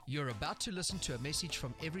You're about to listen to a message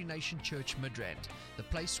from Every Nation Church Midrand, the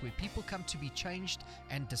place where people come to be changed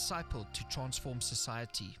and discipled to transform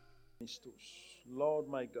society. Lord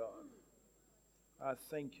my God, I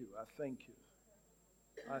thank you, I thank you.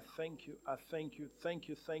 I thank you, I thank you, thank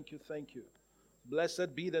you, thank you, thank you.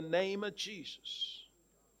 Blessed be the name of Jesus.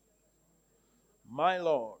 My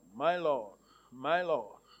Lord, my Lord, my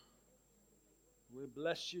Lord. We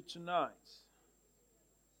bless you tonight.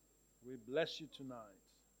 We bless you tonight.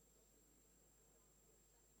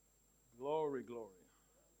 Glory, glory.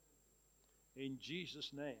 In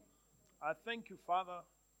Jesus' name. I thank you, Father,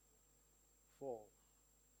 for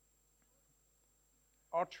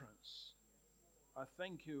utterance. I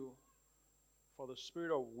thank you for the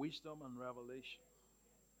spirit of wisdom and revelation.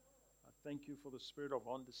 I thank you for the spirit of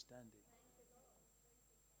understanding.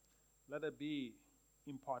 Let it be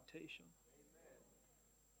impartation.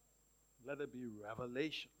 Let it be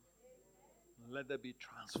revelation. Let there be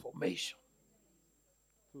transformation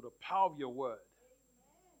through the power of your word.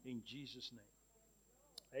 In Jesus'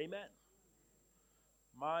 name. Amen.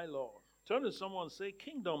 My Lord. Turn to someone and say,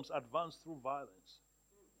 kingdoms advance through violence.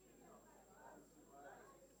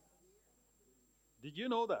 Did you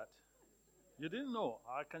know that? You didn't know.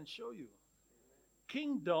 I can show you.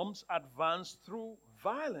 Kingdoms advance through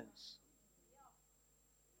violence.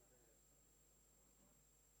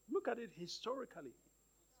 Look at it historically.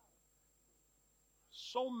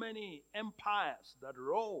 So many empires that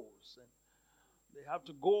rose, and they had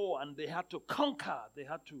to go and they had to conquer. They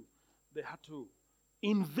had to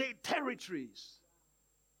invade territories.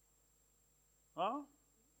 Huh?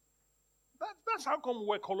 That's how come we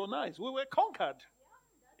were colonized. We were conquered.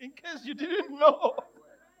 In case you didn't know.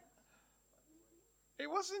 It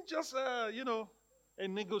wasn't just a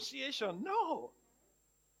negotiation. No.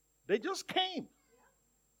 They just came.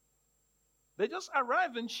 They just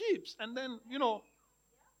arrived in ships and then,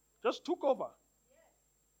 just took over.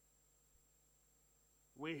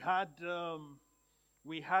 We had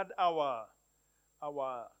our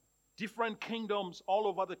different kingdoms all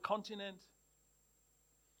over the continent.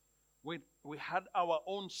 We had our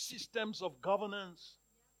own systems of governance.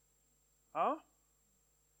 Huh?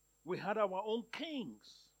 We had our own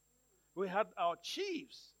kings. We had our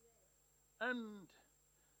chiefs. And,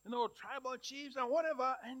 tribal chiefs and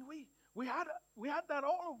whatever. And we had that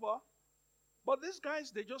all over. But these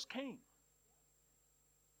guys, they just came.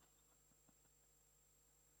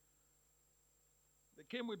 They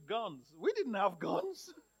came with guns. We didn't have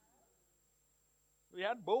guns. We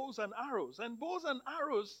had bows and arrows. And bows and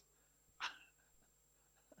arrows.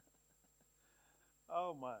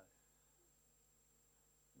 Oh my.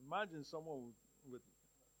 Imagine someone with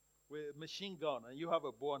a machine gun and you have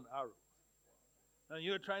a bow and arrow. And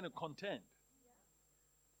you're trying to contend.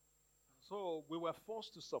 So we were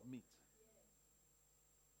forced to submit.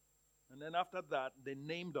 And then after that, they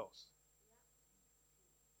named us.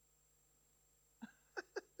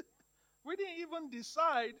 We didn't even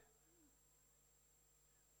decide.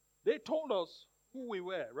 They told us who we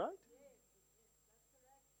were, right?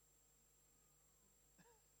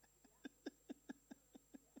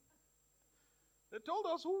 They told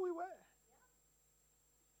us who we were.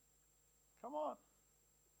 Come on.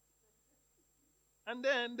 And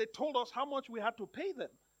then they told us how much we had to pay them.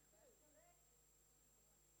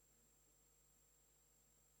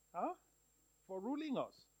 Huh? For ruling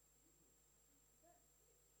us.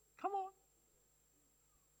 Come on.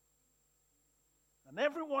 And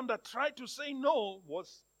everyone that tried to say no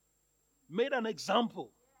was made an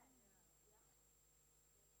example.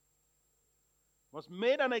 Was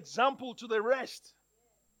made an example to the rest.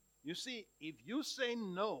 You see, if you say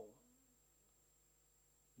no,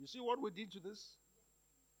 you see what we did to this?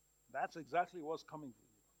 That's exactly what's coming for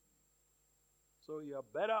you. So you're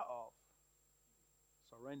better off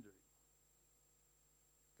surrendering.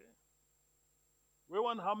 Okay. We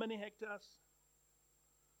want how many hectares?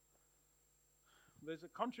 There's a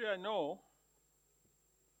country I know.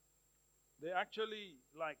 They actually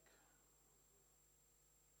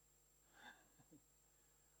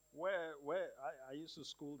where I used to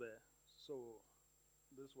school there. So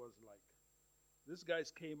these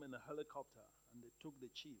guys came in a helicopter and they took the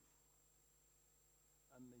chief.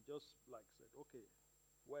 And they just said, okay,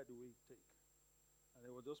 where do we take? And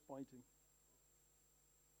they were just pointing.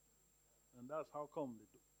 And that's how come they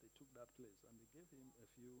took that place. And they gave him a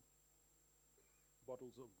few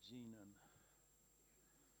bottles of gin and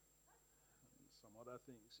some other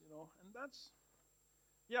things, And that's,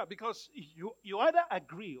 because you either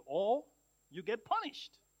agree or you get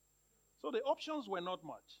punished. So the options were not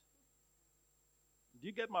much. Do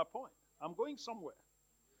you get my point? I'm going somewhere.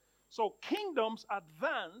 So kingdoms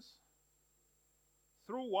advance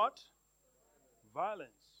Through what? Violence.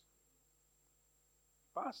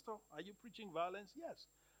 Pastor, are you preaching violence? Yes,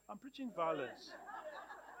 I'm preaching violence.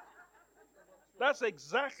 That's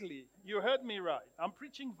exactly, you heard me right. I'm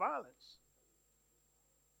preaching violence.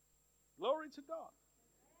 Glory to God.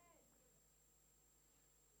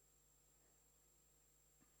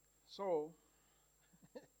 So,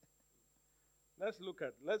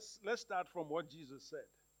 let's start from what Jesus said.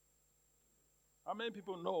 How many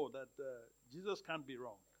people know that Jesus can't be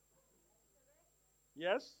wrong?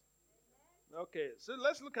 Yes? Okay, so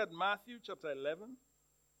let's look at Matthew chapter 11.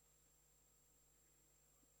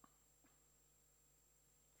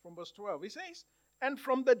 From verse 12. He says, and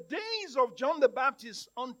from the days of John the Baptist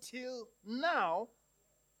until now,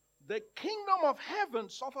 the kingdom of heaven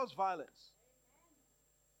suffers violence.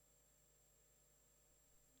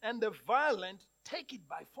 And the violent take it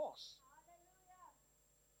by force.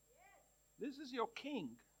 This is your king.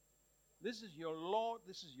 This is your Lord.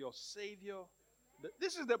 This is your Savior.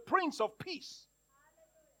 This is the Prince of Peace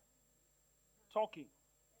talking.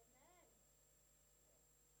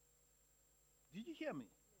 Did you hear me?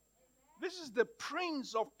 This is the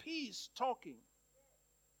Prince of Peace talking.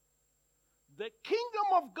 The kingdom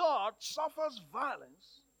of God suffers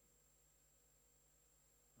violence,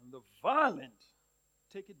 and the violent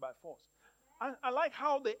take it by force. I like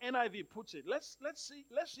how the NIV puts it. Let's see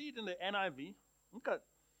it in the NIV. Okay.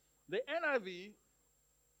 The NIV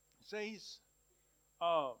says,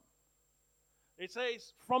 it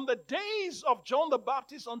says, from the days of John the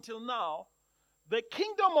Baptist until now, the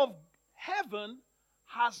kingdom of heaven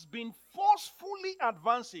has been forcefully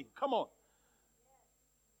advancing. Come on.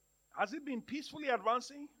 Has it been peacefully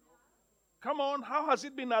advancing? Come on. How has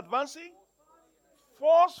it been advancing?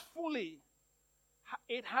 Forcefully.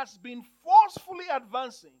 It has been forcefully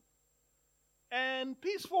advancing. And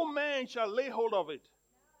peaceful men shall lay hold of it.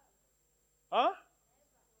 Huh?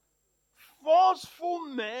 Forceful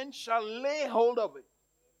men shall lay hold of it.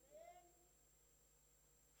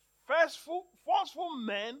 Forceful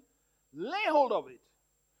men lay hold of it.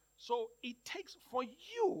 So it takes for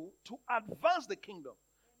you to advance the kingdom.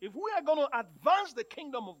 If we are going to advance the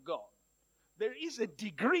kingdom of God, there is a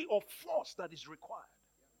degree of force that is required.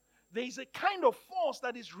 There is a kind of force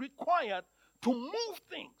that is required to move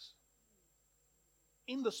things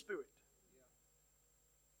in the spirit.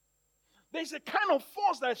 There's a kind of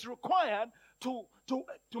force that is required to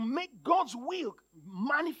make God's will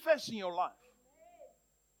manifest in your life.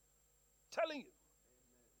 Telling you.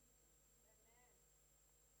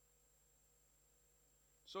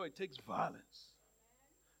 So it takes violence.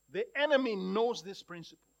 The enemy knows this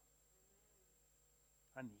principle.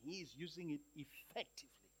 And he is using it effectively.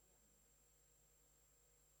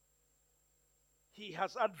 He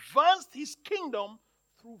has advanced his kingdom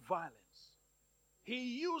through violence.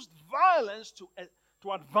 He used violence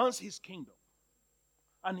to advance his kingdom.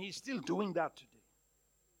 And he's still doing that today.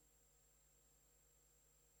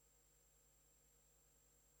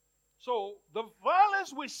 So the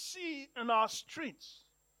violence we see in our streets,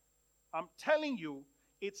 I'm telling you,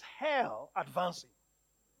 it's hell advancing.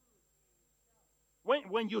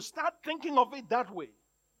 When you start thinking of it that way,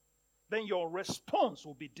 then your response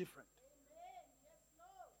will be different.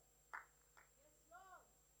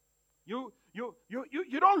 You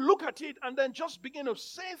don't look at it and then just begin to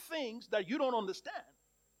say things that you don't understand.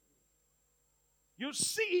 You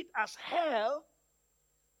see it as hell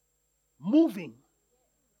moving.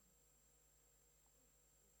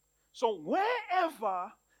 So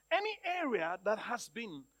wherever, any area that has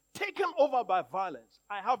been taken over by violence,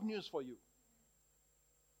 I have news for you.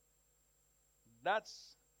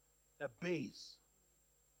 That's a base.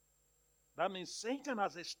 That means Satan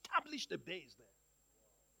has established a base there.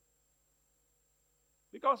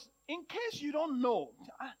 Because in case you don't know,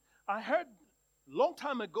 I heard a long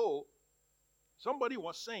time ago, somebody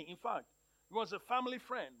was saying, in fact, it was a family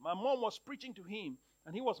friend. My mom was preaching to him,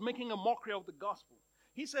 and he was making a mockery of the gospel.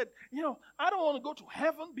 He said, I don't want to go to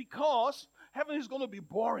heaven because heaven is going to be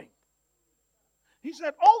boring. He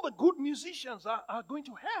said, all the good musicians are going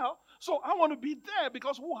to hell, so I want to be there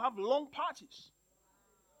because we'll have long parties.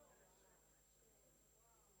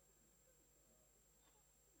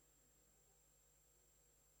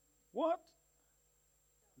 What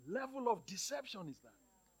level of deception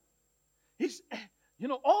is that?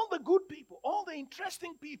 All the good people, all the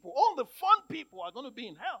interesting people, all the fun people are going to be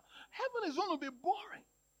in hell. Heaven is going to be boring.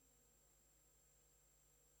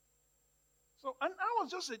 So, and I was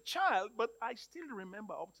just a child, but I still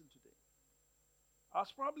remember up to today. I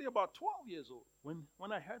was probably about 12 years old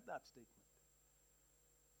when I heard that statement.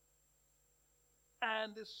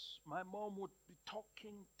 And my mom would be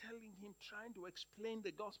talking, telling him, trying to explain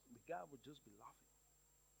the gospel. The guy would just be laughing.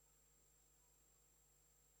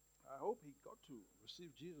 hope he got to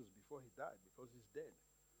receive Jesus before he died, because he's dead.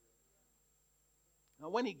 Now,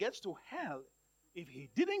 when he gets to hell, if he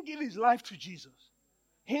didn't give his life to Jesus,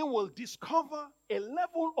 he will discover a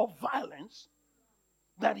level of violence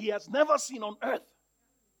that he has never seen on earth.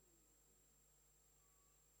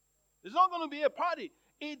 It's not going to be a party.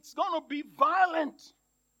 It's going to be violent.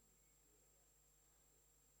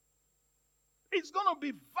 It's going to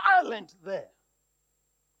be violent there.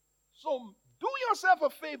 So do yourself a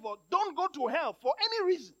favor. Don't go to hell for any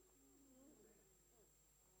reason.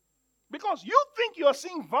 Because you think you're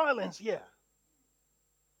seeing violence here.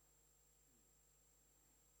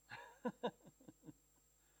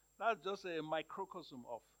 That's just a microcosm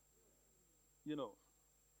of,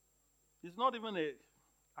 it's not even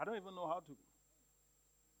I don't even know how to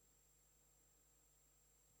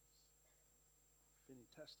finish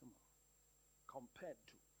testimony compared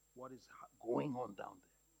to what is going on down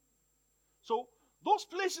there. So those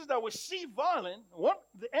places that we see violent, what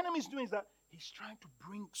the enemy is doing is that he's trying to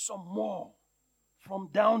bring some more from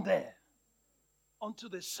down there onto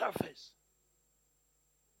the surface.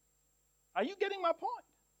 Are you getting my point?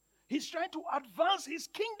 He's trying to advance his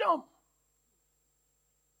kingdom.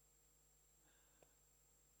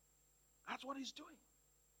 That's what he's doing.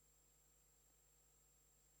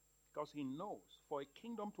 Because he knows for a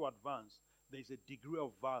kingdom to advance, there's a degree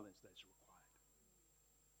of violence that's required.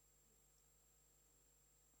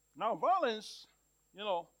 Now, violence,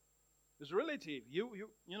 is relative.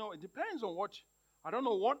 It depends on what, I don't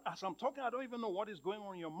know what, as I'm talking, I don't even know what is going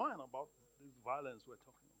on in your mind about this violence we're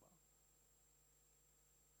talking about.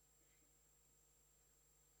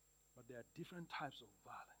 But there are different types of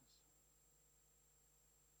violence.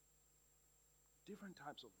 Different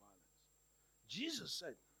types of violence. Jesus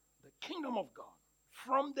said, the kingdom of God,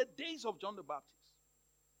 from the days of John the Baptist,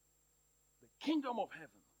 the kingdom of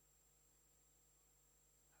heaven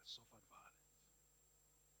has suffered violence.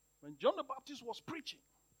 When John the Baptist was preaching,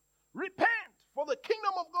 repent, for the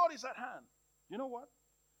kingdom of God is at hand. You know what?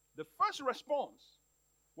 The first response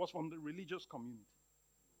was from the religious community.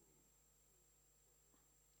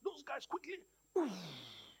 Those guys quickly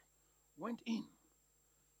went in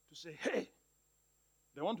to say, hey,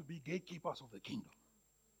 they want to be gatekeepers of the kingdom.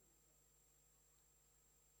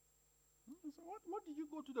 So what did you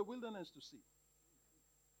go to the wilderness to see?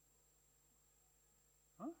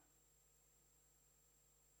 Huh?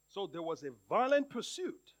 So there was a violent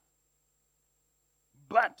pursuit,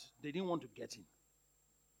 but they didn't want to get in.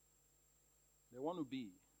 They want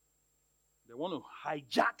to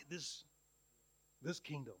hijack this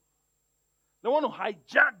kingdom. They want to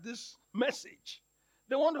hijack this message.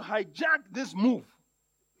 They want to hijack this move.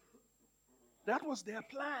 That was their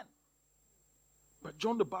plan. But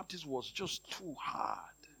John the Baptist was just too hard.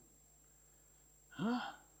 He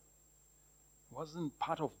wasn't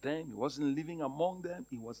part of them. He wasn't living among them.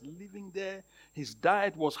 He was living there. His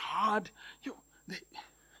diet was hard.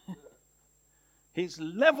 His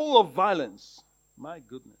level of violence, my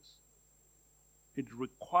goodness, it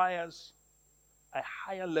requires a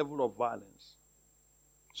higher level of violence.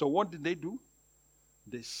 So what did they do?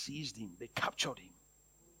 They seized him. They captured him.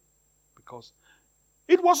 Because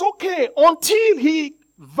it was okay until he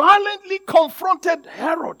violently confronted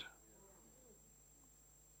Herod.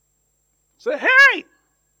 Say, hey,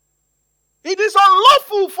 it is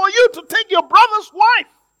unlawful for you to take your brother's wife.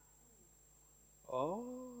 Oh.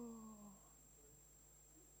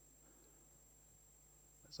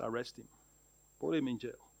 Let's arrest him. Put him in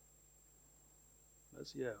jail.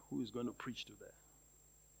 Let's hear who is going to preach to that.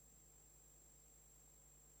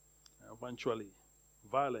 And eventually,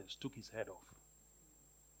 violence took his head off.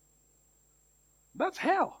 That's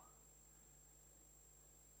hell.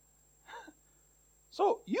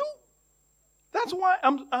 So that's why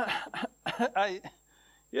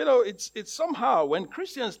it's somehow when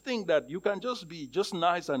Christians think that you can just be just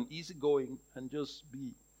nice and easygoing and just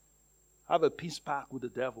have a peace pact with the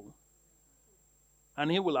devil,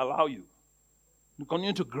 and he will allow you to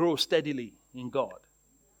continue to grow steadily in God.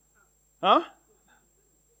 Huh?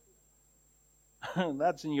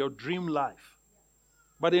 That's in your dream life.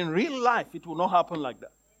 But in real life, it will not happen like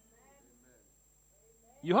that.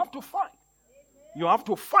 You have to fight. You have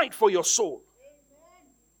to fight for your soul.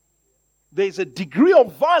 There's a degree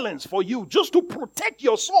of violence for you just to protect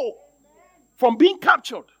your soul from being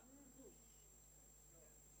captured.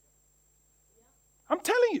 I'm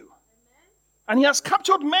telling you. And he has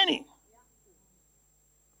captured many.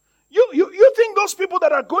 You think those people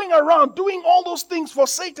that are going around doing all those things for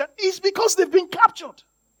Satan is because they've been captured.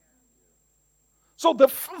 So the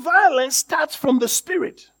violence starts from the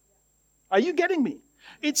spirit. Are you getting me?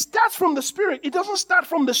 It starts from the spirit. It doesn't start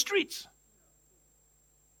from the streets.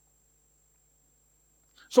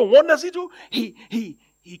 So what does he do?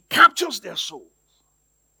 He captures their souls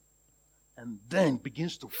and then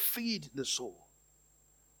begins to feed the soul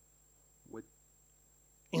with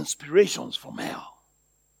inspirations from hell.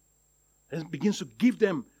 And begins to give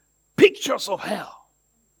them pictures of hell.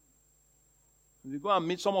 If you go and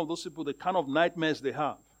meet some of those people, the kind of nightmares they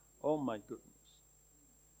have, oh my goodness.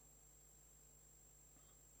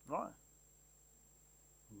 Right?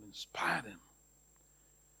 You inspire them.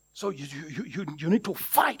 So you need to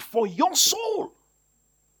fight for your soul.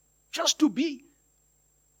 Just to be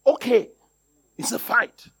okay. It's a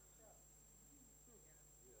fight.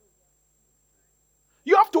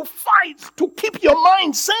 You have to fight to keep your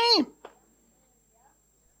mind sane.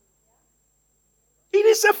 It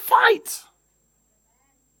is a fight.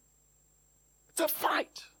 It's a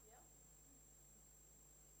fight.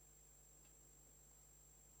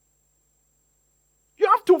 You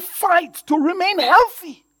have to fight to remain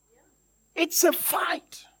healthy. It's a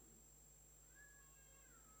fight.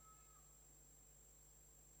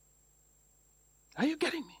 Are you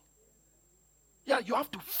getting me? Yeah, you have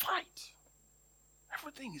to fight.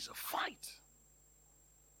 Everything is a fight.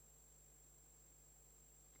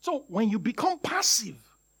 So when you become passive,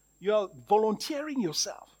 you are volunteering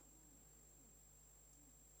yourself.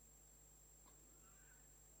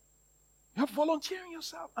 You're volunteering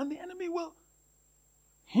yourself, and the enemy will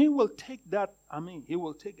take that, he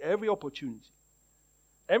will take every opportunity.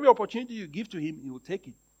 Every opportunity you give to him, he will take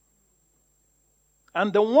it.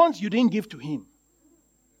 And the ones you didn't give to him,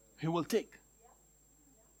 he will take.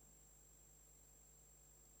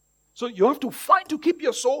 So you have to fight to keep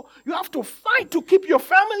your soul. You have to fight to keep your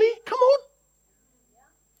family. Come on.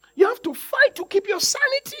 You have to fight to keep your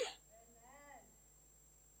sanity.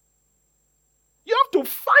 You have to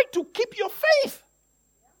fight to keep your faith.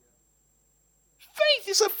 Faith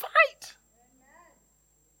is a fight.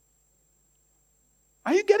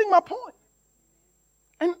 Are you getting my point?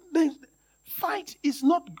 And the fight is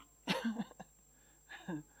not...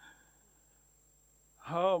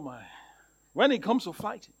 Oh my. When it comes to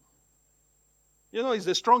fighting, it's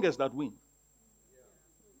the strongest that win.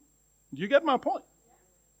 Do you get my point?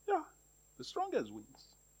 Yeah. The strongest wins.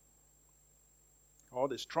 Or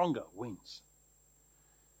the stronger wins.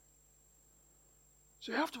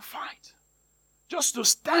 So you have to fight. Just to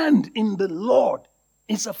stand in the Lord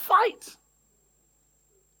is a fight.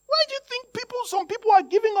 Why do you think some people are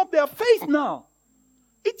giving up their faith now?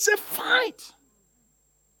 It's a fight.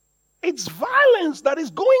 It's violence that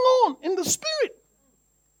is going on in the spirit.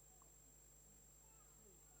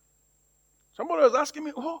 Somebody was asking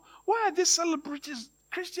me, why are these celebrities,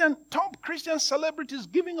 top Christian celebrities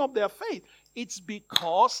giving up their faith? It's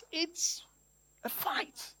because it's a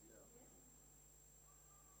fight.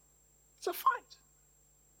 It's a fight.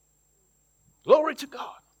 Glory to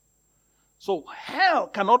God. So hell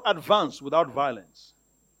cannot advance without violence.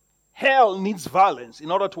 Hell needs violence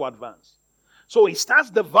in order to advance. So it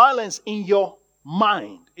starts the violence in your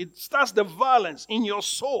mind. It starts the violence in your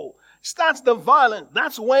soul. Starts the violence.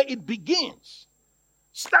 That's where it begins.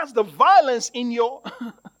 Starts the violence in your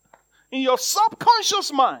in your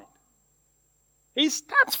subconscious mind. He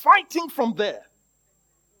starts fighting from there.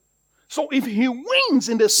 So if he wins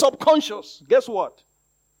in the subconscious, guess what?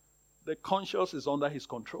 The conscious is under his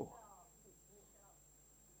control.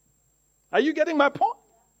 Are you getting my point?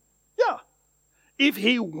 Yeah. If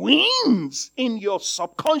he wins in your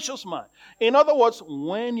subconscious mind, in other words,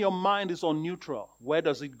 when your mind is on neutral, where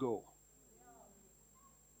does it go?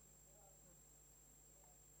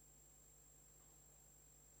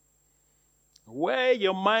 Where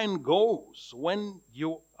your mind goes when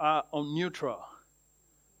you are on neutral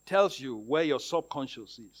tells you where your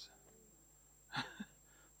subconscious is.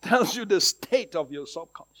 Tells you the state of your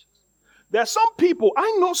subconscious. There are some people,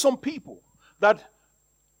 I know some people that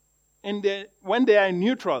when they are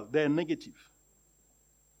neutral, they're negative.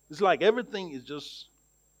 It's like everything is just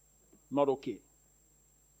not okay.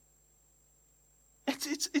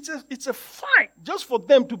 It's a fight just for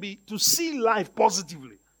them to see life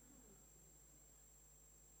positively.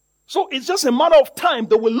 So it's just a matter of time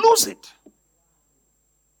they will lose it.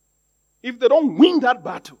 If they don't win that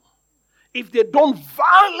battle, if they don't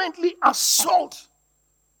violently assault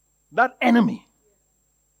that enemy.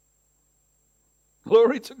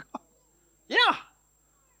 Glory to God. Yeah.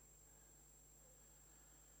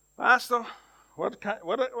 Pastor, what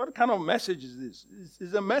kind of message is this?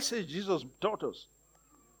 It's a message Jesus taught us.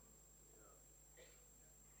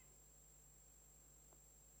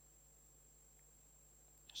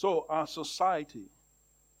 So our society,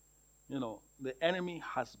 the enemy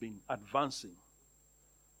has been advancing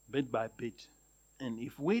bit by bit. And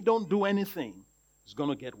if we don't do anything, it's going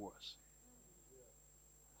to get worse.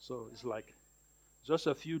 So it's like just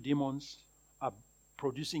a few demons are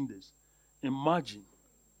producing this. Imagine.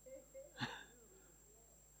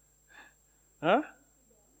 Huh?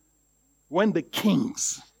 When the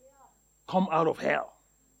kings come out of hell.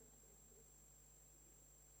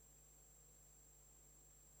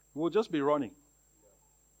 We'll just be running.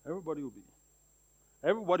 Everybody will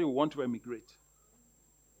want to emigrate.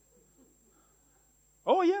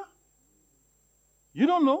 Oh, yeah. You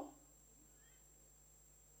don't know?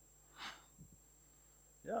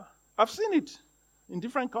 Yeah. I've seen it in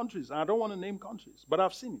different countries. I don't want to name countries, but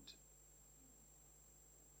I've seen it.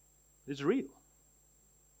 It's real.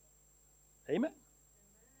 Amen.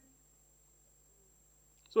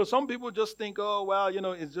 So some people just think, oh, well,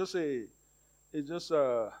 it's just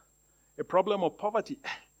a problem of poverty.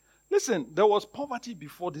 Listen, there was poverty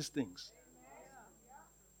before these things.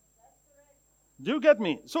 Do you get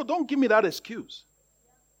me? So don't give me that excuse.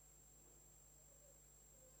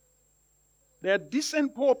 There are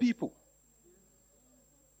decent poor people.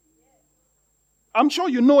 I'm sure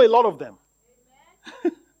you know a lot of them.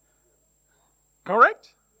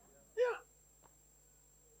 Correct? Yeah.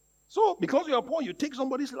 So because you are poor, you take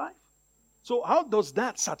somebody's life. So how does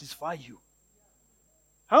that satisfy you?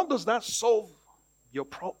 How does that solve your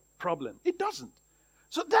problem? It doesn't.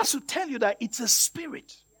 So that's to tell you that it's a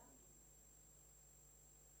spirit.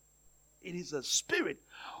 It is a spirit.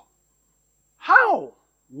 How?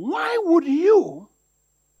 Why would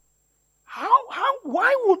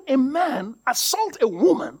a man assault a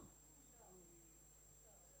woman?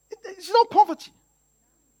 It's not poverty.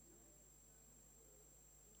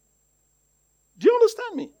 Do you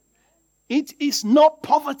understand me? It is not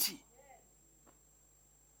poverty.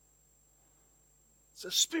 It's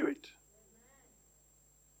a spirit.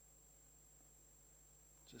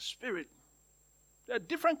 It's a spirit. There are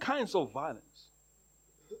different kinds of violence.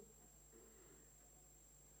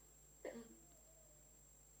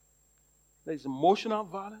 There's emotional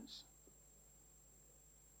violence.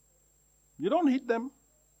 You don't hit them,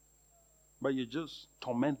 but you just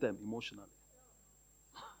torment them emotionally.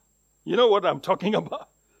 You know what I'm talking about?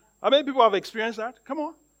 How many people have experienced that? Come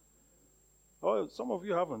on. Oh, some of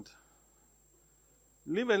you haven't.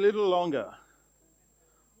 Live a little longer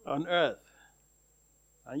on earth,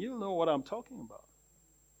 and you'll know what I'm talking about.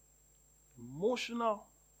 Emotional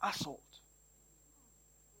assault.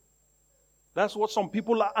 That's what some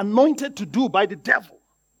people are anointed to do by the devil.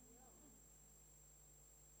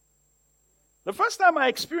 The first time I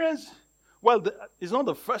experienced, it's not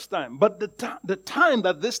the first time, but the time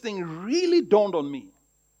that this thing really dawned on me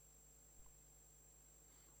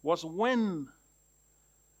was when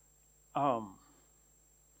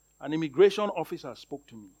an immigration officer spoke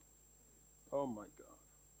to me. Oh my God.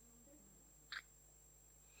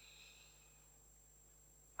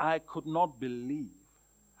 I could not believe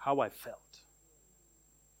how I felt.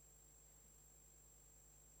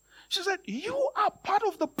 She said, you are part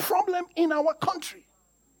of the problem in our country.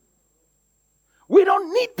 We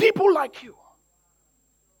don't need people like you.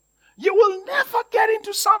 You will never get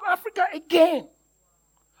into South Africa again.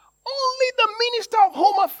 Only the Minister of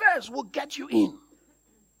Home Affairs will get you in.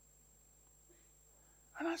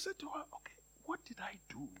 And I said to her, okay, what did I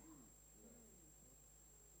do?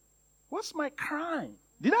 What's my crime?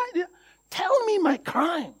 Tell me my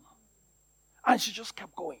crime. And she just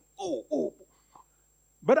kept going, oh.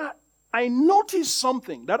 But I noticed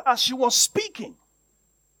something, that as she was speaking,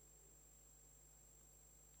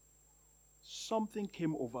 something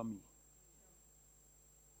came over me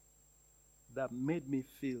that made me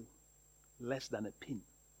feel less than a pin,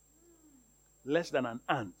 less than an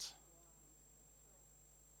ant.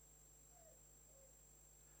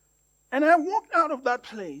 And I walked out of that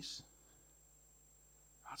place.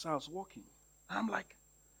 As I was walking, I'm like,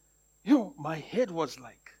 my head was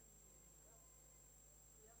like.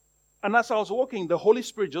 And as I was walking, the Holy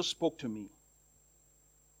Spirit just spoke to me.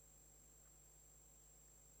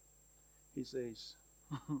 He says,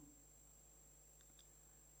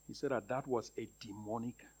 he said that was a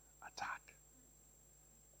demonic attack.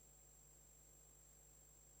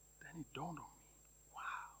 Then it dawned on me, wow.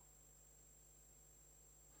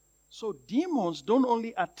 So demons don't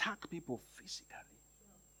only attack people physically.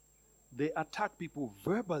 They attack people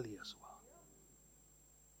verbally as well.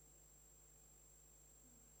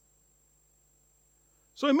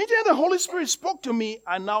 So immediately the Holy Spirit spoke to me,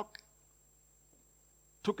 I now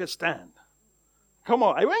took a stand. Come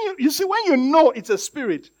on. When you know it's a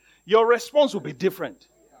spirit, your response will be different.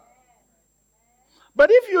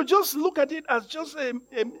 But if you just look at it as just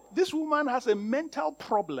this woman has a mental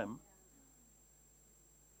problem,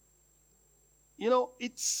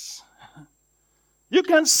 You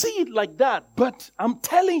can see it like that, but I'm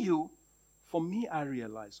telling you, for me, I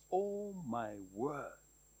realized, oh my word,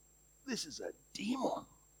 this is a demon.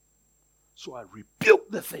 So I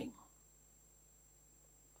rebuked the thing.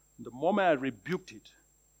 The moment I rebuked it,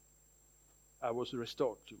 I was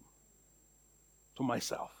restored to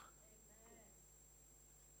myself.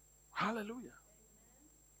 Hallelujah.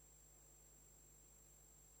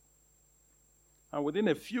 And within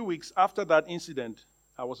a few weeks after that incident,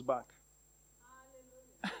 I was back.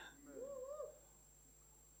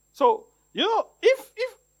 So, if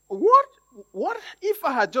what if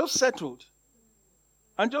I had just settled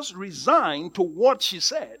and just resigned to what she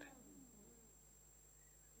said?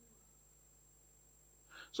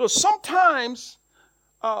 So sometimes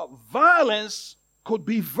violence could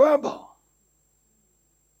be verbal.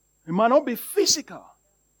 It might not be physical.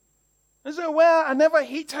 You say, well, I never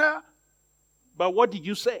hit her. But what did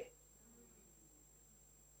you say?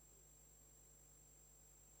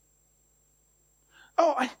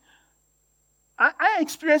 Oh, I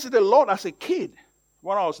experienced it a lot as a kid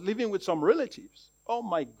when I was living with some relatives. Oh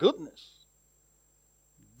my goodness.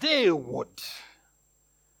 They would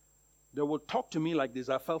talk to me like this.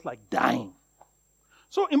 I felt like dying.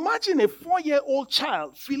 So imagine a 4-year-old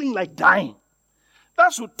child feeling like dying.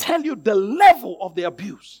 That should tell you the level of the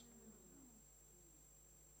abuse.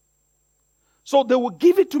 So they will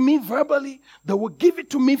give it to me verbally, they will give it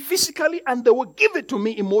to me physically, and they will give it to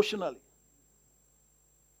me emotionally.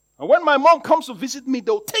 And when my mom comes to visit me,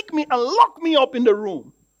 they'll take me and lock me up in the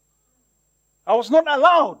room. I was not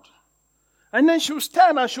allowed. And then she'll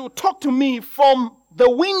stand and she'll talk to me from the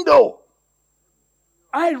window.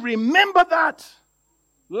 I remember that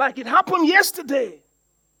like it happened yesterday.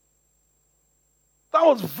 That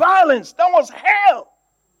was violence. That was hell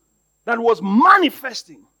that was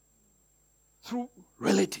manifesting through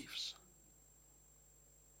relatives.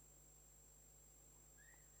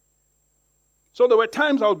 So there were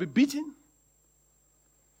times I would be beaten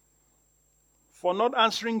for not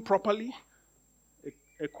answering properly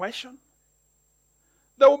a question.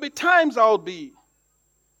 There will be times I would be,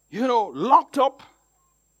 locked up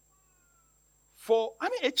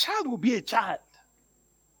a child will be a child.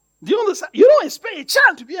 Do you understand? You don't expect a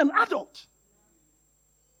child to be an adult.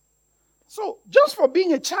 So, just for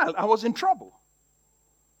being a child, I was in trouble.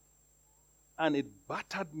 And it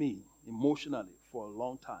battered me emotionally for a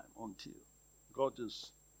long time until God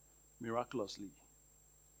just miraculously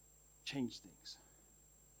changed things.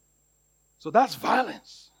 So that's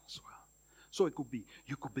violence as well. So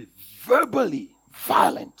you could be verbally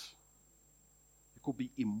violent. You could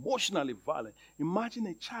be emotionally violent. Imagine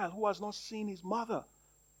a child who has not seen his mother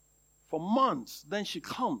for months. Then she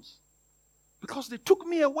comes. Because they took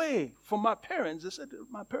me away from my parents. They said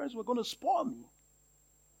my parents were going to spoil me.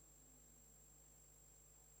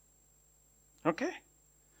 Okay?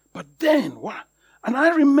 But then what? And I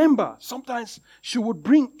remember sometimes she would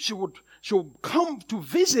come to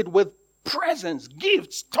visit with presents,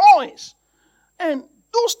 gifts, toys. And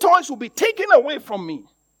those toys will be taken away from me.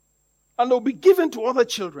 And they'll be given to other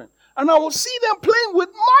children. And I will see them playing with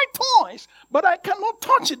my toys, but I cannot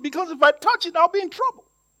touch it because if I touch it, I'll be in trouble.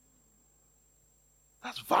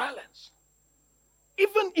 That's violence.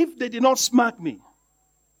 Even if they did not smack me,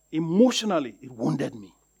 emotionally, it wounded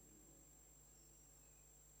me.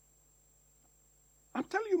 I'm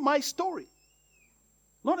telling you my story,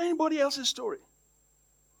 not anybody else's story.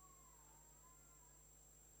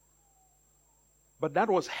 But that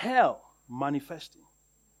was hell manifesting.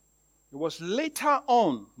 It was later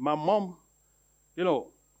on, my mom,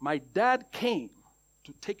 my dad came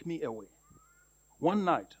to take me away. One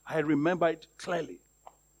night, I remember it clearly.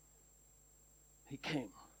 He came.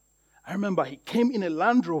 I remember he came in a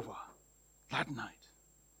Land Rover that night.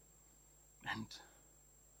 And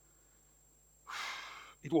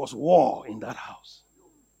it was war in that house.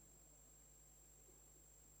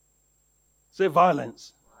 Say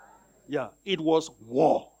violence. Yeah, it was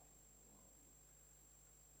war.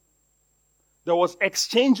 There was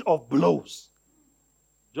exchange of blows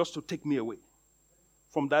just to take me away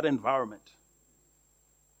from that environment.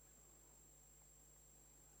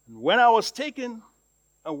 And when I was taken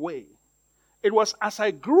away, it was as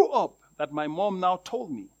I grew up that my mom now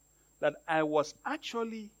told me that I was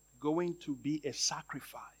actually going to be a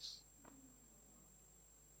sacrifice.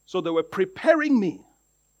 So they were preparing me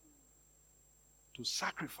to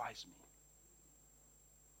sacrifice me.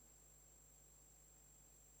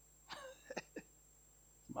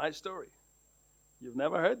 My story. You've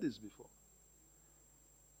never heard this before.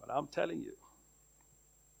 But I'm telling you,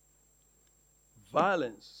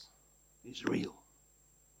 violence is real.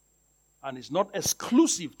 And it's not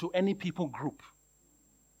exclusive to any people group.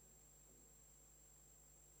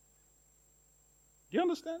 you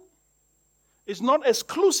understand? It's not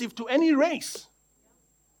exclusive to any race.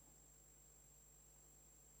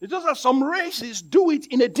 It's just that some races do it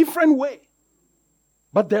in a different way.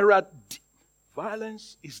 But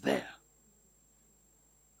violence is there.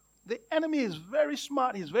 The enemy is very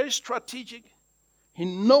smart. He's very strategic. He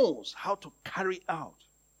knows how to carry out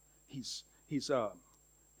his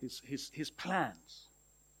plans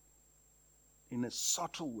in a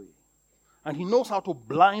subtle way. And he knows how to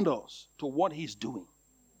blind us to what he's doing.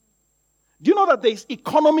 Do you know that there is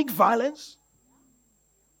economic violence?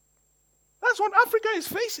 That's what Africa is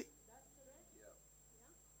facing.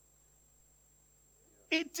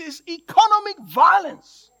 It is economic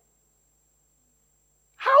violence.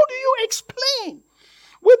 How do you explain,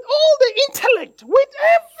 with all the intellect, with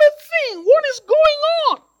everything, what is going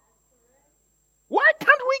on? Why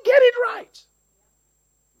can't we get it right?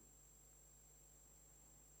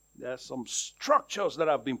 There are some structures that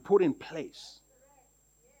have been put in place.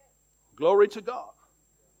 Glory to God.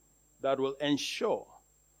 That will ensure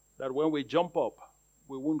that when we jump up,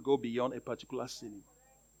 we won't go beyond a particular ceiling.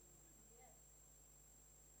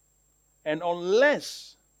 And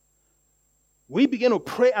unless we begin to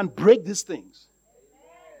pray and break these things,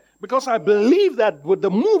 because I believe that with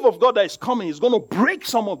the move of God that is coming, He's going to break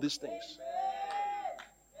some of these things.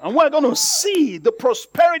 And we're going to see the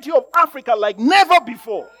prosperity of Africa like never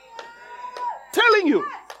before. Telling you.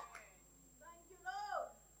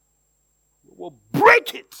 We'll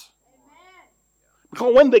break it.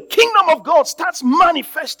 Because when the kingdom of God starts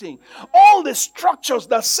manifesting, all the structures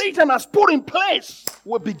that Satan has put in place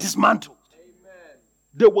will be dismantled.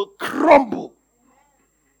 They will crumble.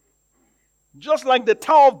 Just like the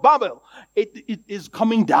Tower of Babel, it is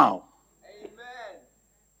coming down.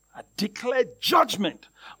 I declare judgment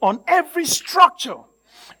on every structure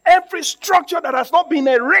that has not been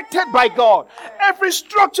erected by God, every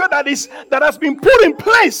structure that has been put in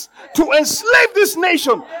place to enslave this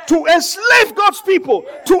nation, to enslave God's people,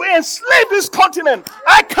 to enslave this continent.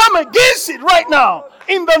 I come against it right now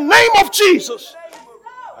in the name of Jesus.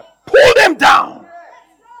 I pull them down,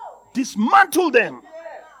 dismantle them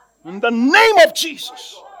in the name of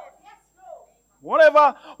Jesus.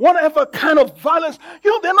 Whatever kind of violence,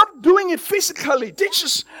 they're not doing it physically. They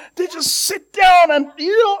just sit down and,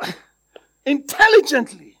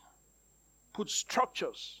 intelligently put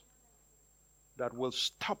structures that will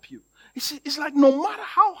stop you. It's like no matter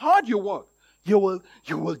how hard you work, you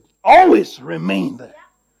will always remain there.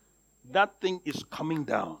 That thing is coming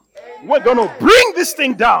down. We're going to bring this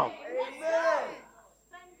thing down.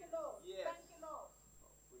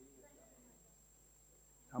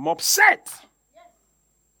 I'm upset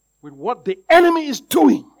with what the enemy is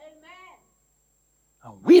doing.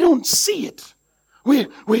 And we don't see it. We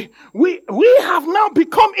have now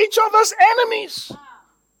become each other's enemies.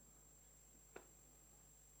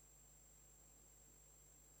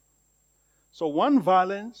 So one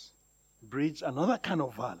violence breeds another kind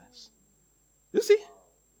of violence. You see?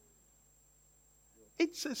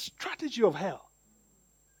 It's a strategy of hell.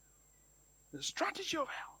 The strategy of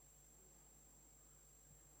hell.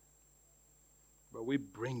 But we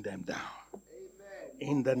bring them down.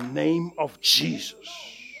 In the name of Jesus.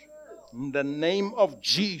 In the name of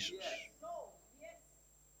Jesus.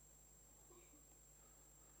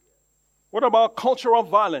 What about cultural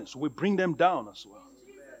violence? We bring them down as well.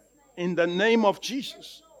 In the name of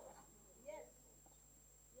Jesus.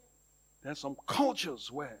 There's some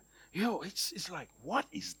cultures where, it's like, what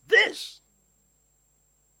is this?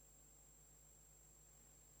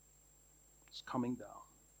 It's coming down.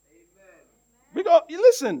 Because,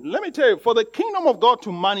 listen, let me tell you, for the kingdom of God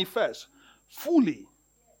to manifest fully,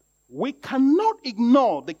 we cannot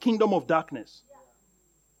ignore the kingdom of darkness.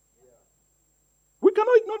 We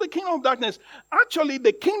cannot ignore the kingdom of darkness. Actually,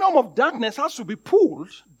 the kingdom of darkness has to be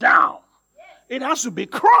pulled down. It has to be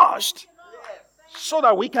crushed so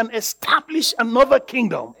that we can establish another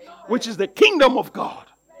kingdom, which is the kingdom of God,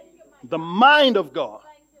 the mind of God.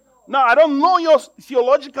 Now, I don't know your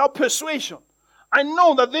theological persuasion. I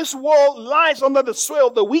know that this world lies under the sway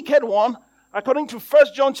of the wicked one, according to 1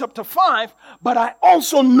 John chapter 5, but I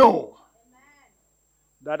also know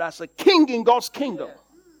that as a king in God's kingdom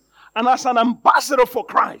and as an ambassador for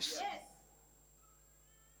Christ,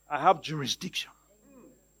 I have jurisdiction.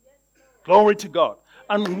 Glory to God.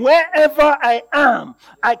 And wherever I am,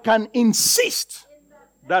 I can insist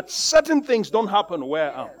that certain things don't happen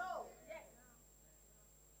where I am.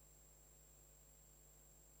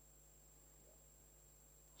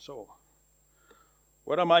 So,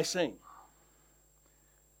 what am I saying?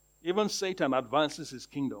 Even Satan advances his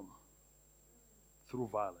kingdom through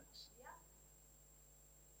violence.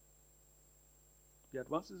 He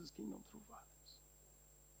advances his kingdom through violence.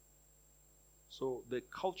 So the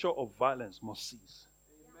culture of violence must cease.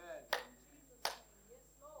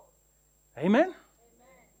 Amen?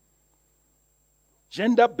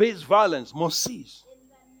 Gender-based violence must cease.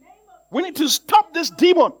 We need to stop this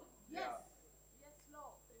demon.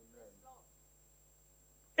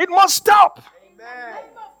 It must stop. In the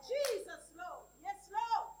name of Jesus, Lord. Yes,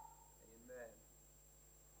 Lord. Amen.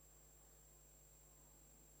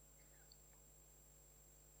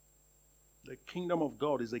 The kingdom of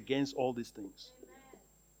God is against all these things.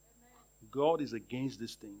 God is against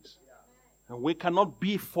these things. And we cannot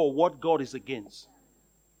be for what God is against.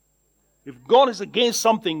 If God is against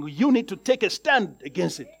something, you need to take a stand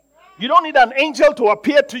against it. You don't need an angel to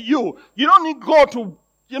appear to you. You don't need God to,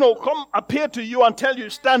 come appear to you and tell you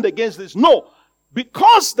stand against this. No.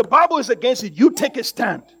 Because the Bible is against it, you take a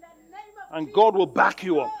stand. And God will back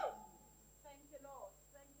you up.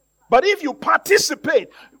 But if you participate,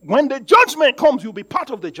 when the judgment comes, you'll be part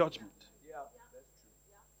of the judgment. Yeah, that's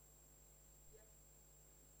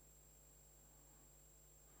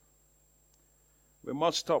true. We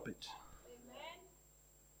must stop it.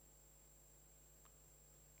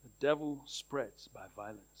 The devil spreads by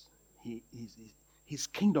violence. His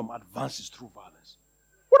kingdom advances through violence.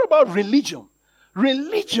 What about religion?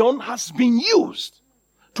 Religion has been used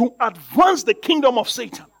to advance the kingdom of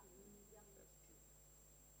Satan.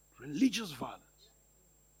 Religious violence.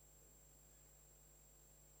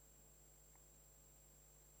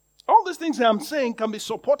 All these things I'm saying can be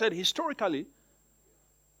supported historically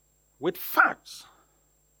with facts.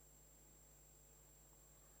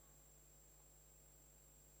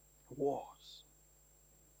 Wars.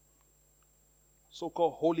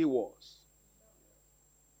 So-called holy wars.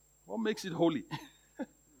 What makes it holy?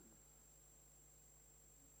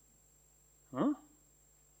 Huh?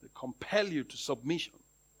 They compel you to submission.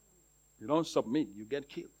 You don't submit, you get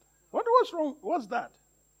killed. What's wrong? What's that?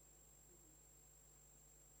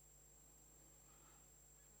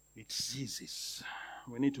 It ceases.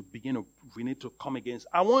 We need to come against.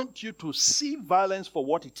 I want you to see violence for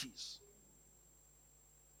what it is.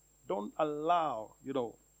 Don't allow,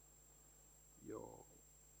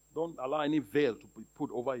 don't allow any veil to be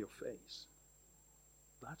put over your face.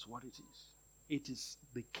 That's what it is. It is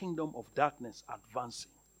the kingdom of darkness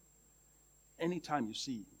advancing. Anytime you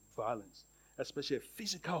see violence, especially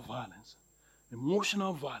physical violence,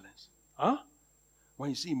 emotional violence,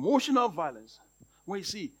 when you see emotional violence, when you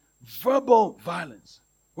see verbal violence,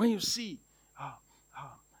 when you see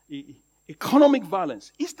economic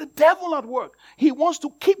violence, it's the devil at work. He wants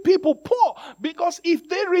to keep people poor because if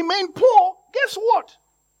they remain poor, guess what?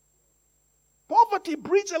 Poverty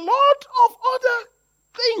breeds a lot of other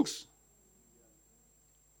things.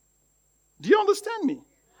 Do you understand me?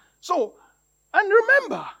 So, and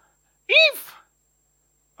remember, if,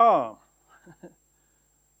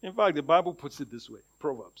 in fact, the Bible puts it this way,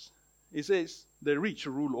 Proverbs. It says, the rich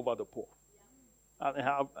rule over the poor. I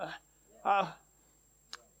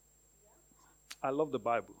love the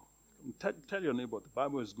Bible. Tell your neighbor, the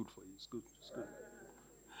Bible is good for you. It's good. It's good.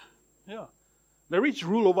 Yeah. The rich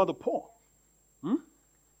rule over the poor.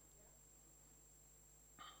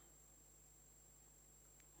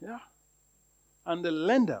 Yeah. And the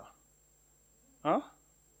lender. Come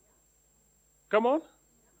on.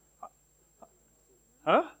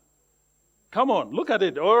 Come on, look at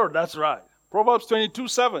it. Oh, that's right. Proverbs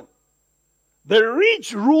 22:7. The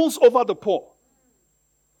rich rules over the poor.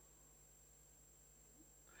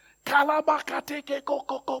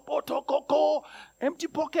 Empty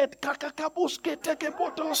pocket.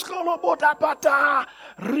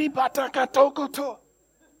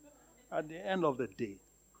 At the end of the day,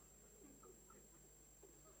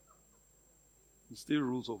 he still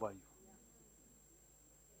rules over you.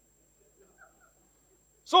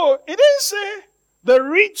 So it didn't say the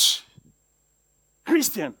rich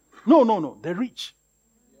Christian. No. The rich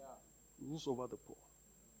rules over the poor.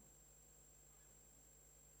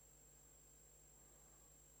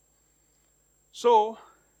 So,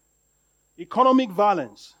 economic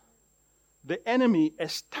violence, the enemy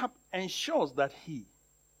ensures that he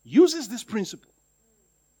uses this principle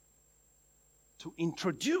to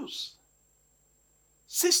introduce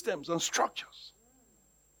systems and structures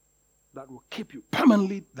that will keep you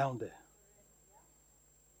permanently down there.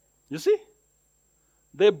 You see?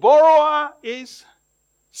 The borrower is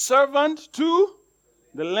servant to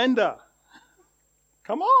the lender.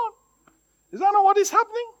 Come on. Is that not what is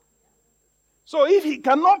happening? So if he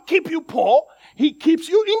cannot keep you poor, he keeps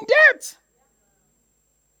you in debt.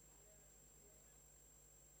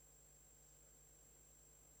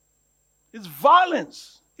 It's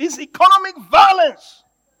violence. It's economic violence.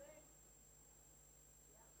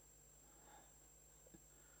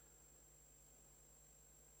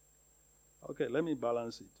 Okay, let me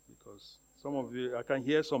balance it because some of you, I can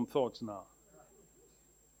hear some thoughts now.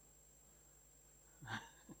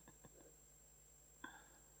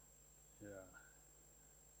 Yeah.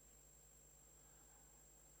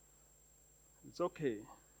 It's okay.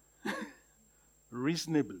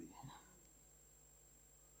 Reasonably.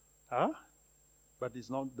 Huh? But it's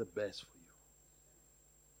not the best for you.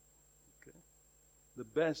 Okay? The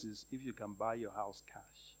best is if you can buy your house cash.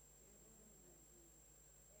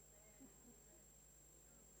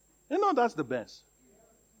 You know that's the best.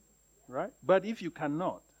 Right? But if you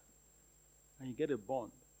cannot, and you get a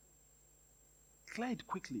bond, clear it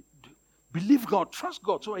quickly. Believe God, trust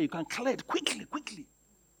God so that you can clear it quickly.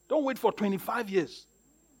 Don't wait for 25 years.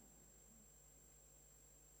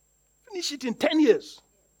 Finish it in 10 years.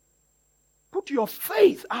 Put your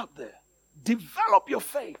faith out there. Develop your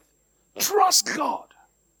faith. Trust God.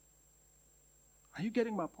 Are you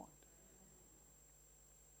getting my point?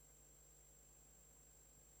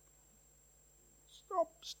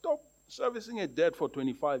 Stop servicing a debt for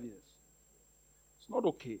 25 years. It's not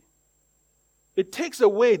okay. It takes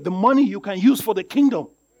away the money you can use for the kingdom.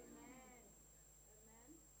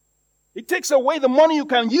 It takes away the money you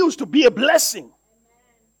can use to be a blessing.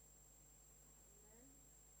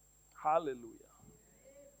 Hallelujah.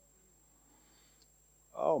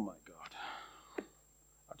 Oh my God.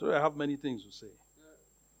 I told you I have many things to say.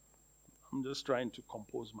 I'm just trying to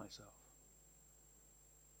compose myself.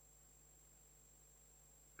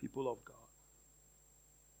 People of God.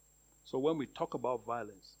 So when we talk about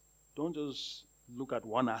violence, don't just look at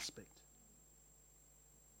one aspect.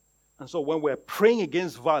 And so when we're praying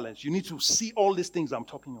against violence, you need to see all these things I'm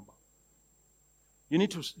talking about. You need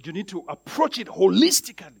to approach it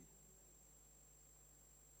holistically.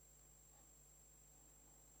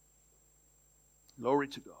 Glory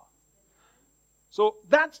to God. So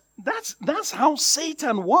that's how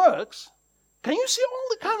Satan works. Can you see all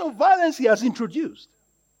the kind of violence he has introduced?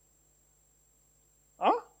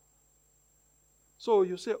 Huh? So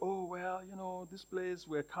you say, oh, well, this place,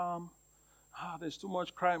 we're calm. There's too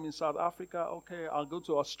much crime in South Africa. Okay, I'll go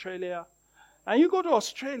to Australia. And you go to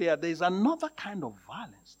Australia, there's another kind of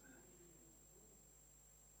violence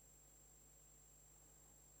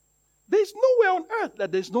there. There's nowhere on earth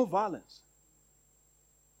that there's no violence.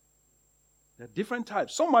 There are different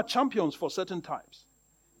types. Some are champions for certain types.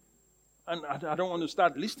 And I don't want to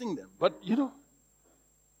start listing them. But,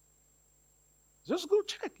 just go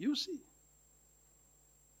check. You see.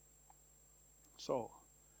 So,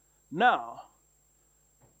 now,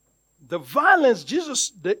 the violence,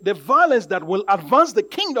 the violence that will advance the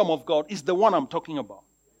kingdom of God is the one I'm talking about.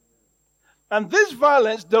 And this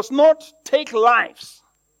violence does not take lives.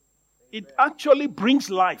 It actually brings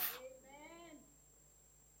life.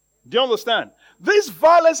 Do you understand? This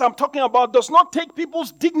violence I'm talking about does not take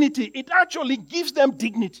people's dignity. It actually gives them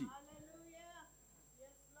dignity.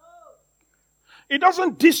 It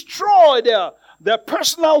doesn't destroy their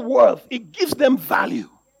personal worth. It gives them value.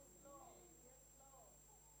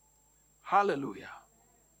 Hallelujah.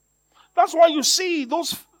 That's why you see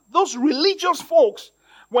those religious folks,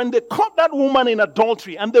 when they caught that woman in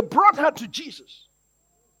adultery and they brought her to Jesus.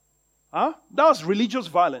 That was religious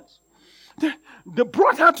violence. They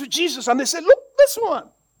brought her to Jesus and they said, look, this one.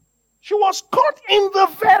 She was caught in the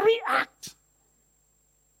very act.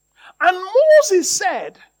 And Moses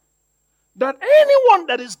said that anyone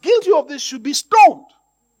that is guilty of this should be stoned.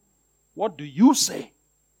 What do you say?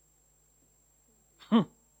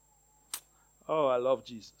 Oh, I love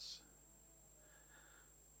Jesus.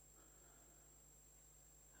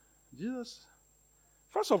 Jesus,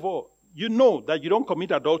 first of all, you know that you don't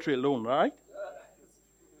commit adultery alone, right?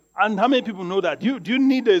 And how many people know that? Do you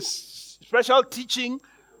need a special teaching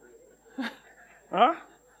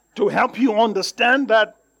to help you understand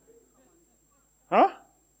that?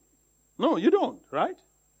 No, you don't, right?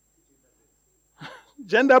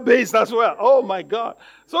 Gender-based as well. Oh my God.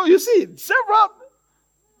 So you see, several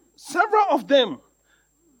of them.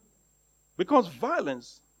 Because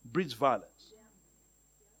violence breeds violence.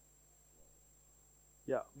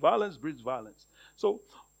 Yeah, violence breeds violence. So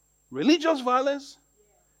religious violence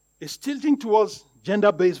is tilting towards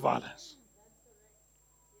gender-based violence.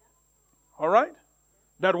 All right?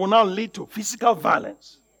 That will now lead to physical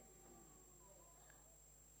violence.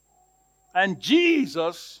 And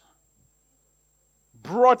Jesus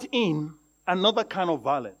brought in another kind of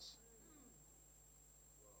violence.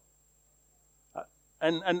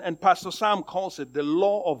 And Pastor Sam calls it the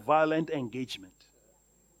law of violent engagement.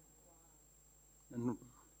 And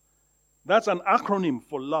that's an acronym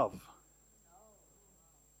for love.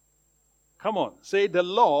 Come on, say the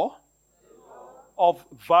law of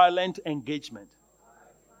violent engagement.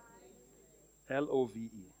 Love.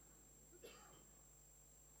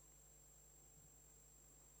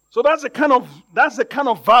 So that's the kind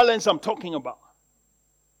of violence I'm talking about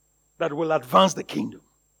that will advance the kingdom.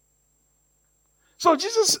 So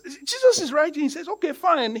Jesus is writing, he says, okay,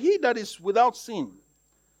 fine, he that is without sin,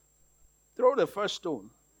 throw the first stone.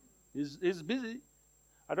 He's busy.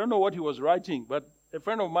 I don't know what he was writing, but a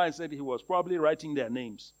friend of mine said he was probably writing their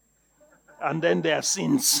names and then their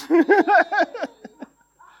sins.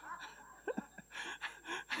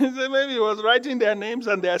 He said maybe he was writing their names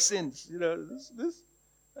and their sins. You know,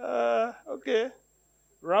 okay,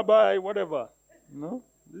 Rabbi, whatever. No,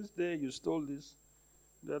 this day you stole this.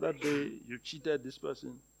 The other day you cheated this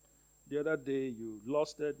person. The other day you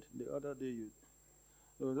lost it. The other day you.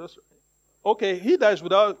 So that's, okay, he that is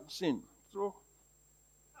without sin. So.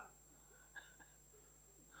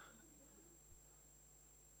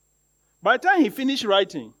 By the time he finished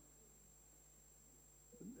writing,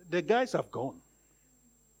 the guys have gone.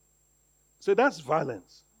 So that's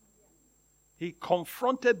violence. He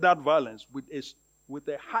confronted that violence with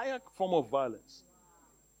a higher form of violence,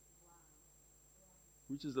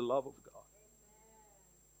 which is the love of God.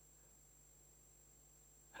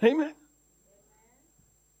 Amen.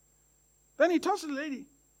 Then he turns to the lady,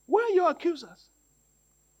 where are your accusers?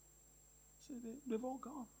 He said, they've all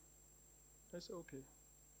gone. I said, okay.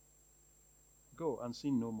 Go and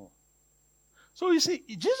sin no more. So you see,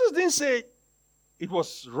 Jesus didn't say it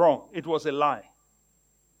was wrong. It was a lie.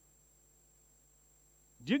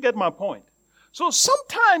 Do you get my point? So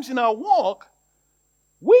sometimes in our walk,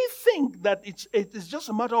 we think that it is just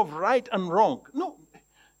a matter of right and wrong. No,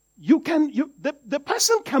 the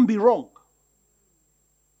person can be wrong.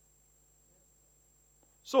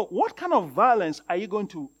 So what kind of violence are you going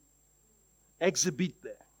to exhibit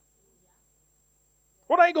there?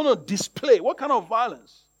 What are you going to display? What kind of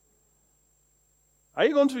violence? Are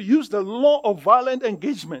you going to use the law of violent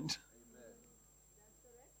engagement?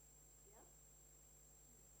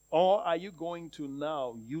 Or are you going to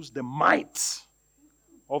now use the might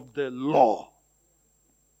of the law?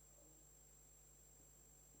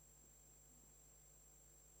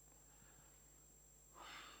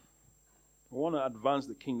 I want to advance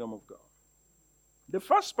the kingdom of God. The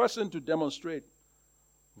first person to demonstrate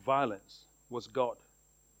violence was God.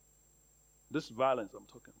 This violence I'm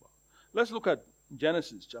talking about. Let's look at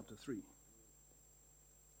Genesis chapter 3.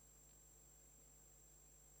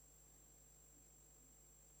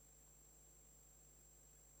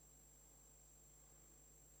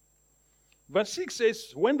 Verse 6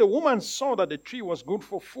 says, when the woman saw that the tree was good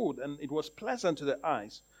for food, and it was pleasant to the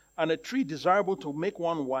eyes, and a tree desirable to make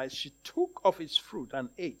one wise, she took of its fruit and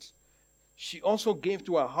ate. She also gave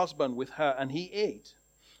to her husband with her, and he ate.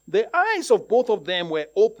 The eyes of both of them were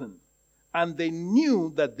open, and they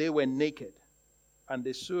knew that they were naked. And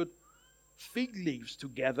they sewed fig leaves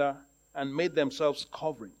together and made themselves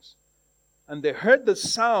coverings. And they heard the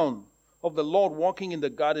sound of the Lord walking in the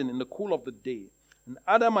garden in the cool of the day. And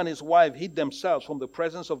Adam and his wife hid themselves from the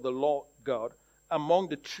presence of the Lord God among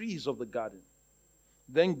the trees of the garden.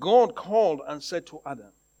 Then God called and said to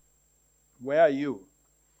Adam, where are you?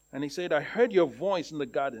 And he said, I heard your voice in the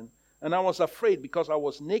garden, and I was afraid because I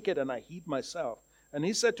was naked and I hid myself. And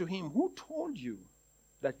he said to him, who told you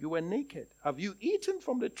that you were naked? Have you eaten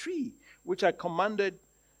from the tree which I commanded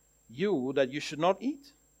you that you should not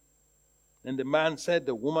eat? And the man said,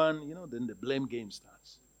 the woman, then the blame game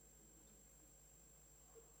starts.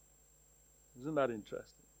 Isn't that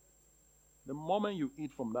interesting? The moment you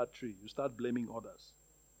eat from that tree, you start blaming others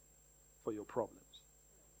for your problems.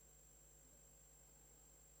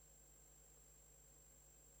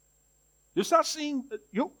 You start seeing,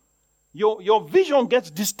 your vision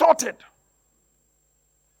gets distorted.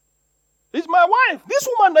 It's my wife. This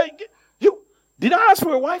woman, did I ask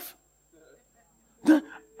for a wife?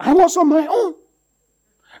 I was on my own.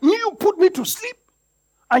 You put me to sleep,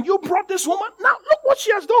 and you brought this woman. Now, look what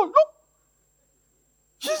she has done. Look.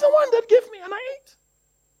 She's the one that gave me, and I ate.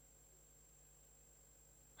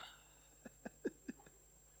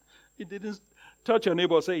 It didn't touch your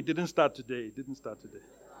neighbor, say it didn't start today. It didn't start today.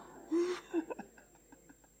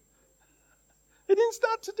 It didn't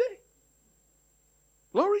start today.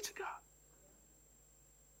 Glory to God.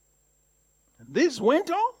 And this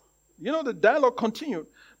went on. The dialogue continued.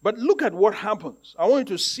 But look at what happens. I want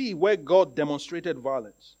you to see where God demonstrated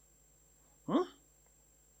violence.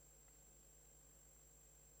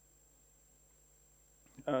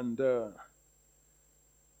 And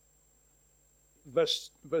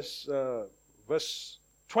verse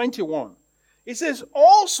 21. It says,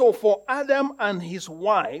 also for Adam and his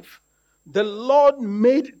wife, the Lord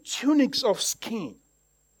made tunics of skin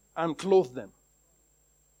and clothed them.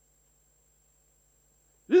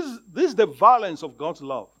 This is the violence of God's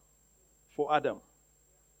love for Adam,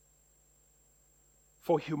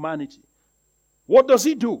 for humanity. What does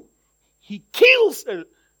he do? He kills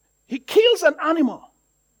an animal.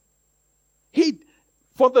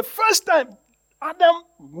 For the first time, Adam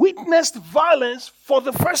witnessed violence for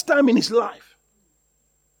the first time in his life.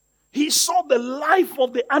 He saw the life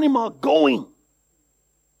of the animal going.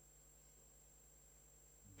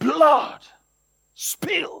 Blood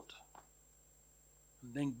spilled.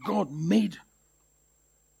 And then God made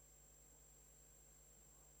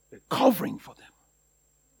a covering for them.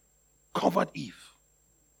 Covered Eve.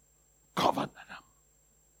 Covered Adam.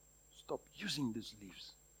 Stop using these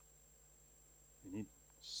leaves. You need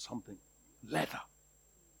something. Leather.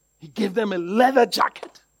 He gave them a leather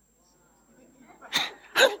jacket.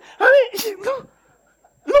 I mean, look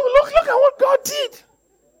at what God did.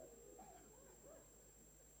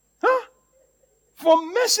 Huh?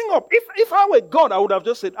 For messing up. If I were God, I would have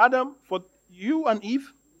just said, Adam, for you and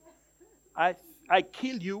Eve, I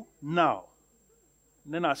kill you now.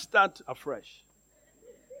 And then I start afresh.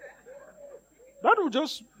 That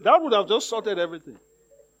would have just sorted everything.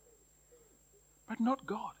 But not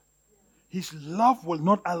God. His love will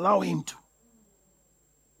not allow him to.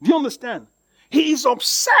 Do you understand? He is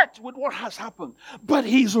upset with what has happened, but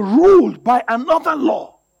he is ruled by another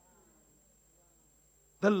law.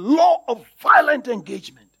 The law of violent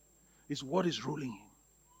engagement is what is ruling him.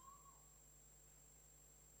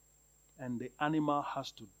 And the animal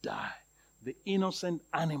has to die. The innocent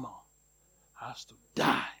animal has to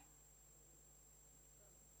die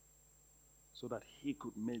so that he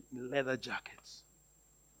could make leather jackets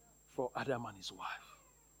for Adam and his wife.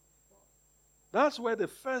 That's where the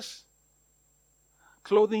first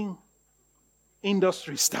clothing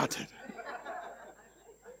industry started.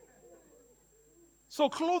 So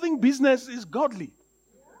clothing business is godly.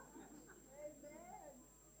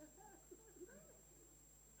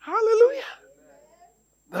 Hallelujah.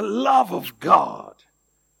 The love of God.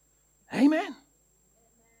 Amen.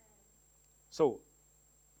 So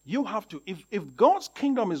you have to, if God's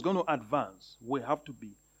kingdom is going to advance, we have to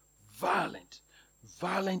be violent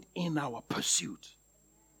in our pursuit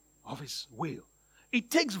of His will. It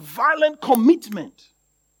takes violent commitment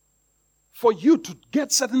for you to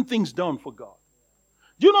get certain things done for God.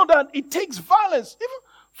 Do you know that it takes violence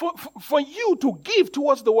even for you to give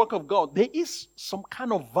towards the work of God? There is some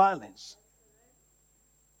kind of violence.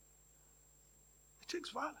 It takes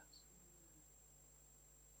violence.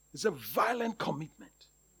 It's a violent commitment.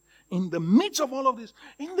 In the midst of all of this,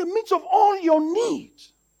 in the midst of all your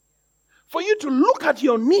needs, for you to look at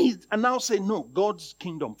your needs and now say, no, God's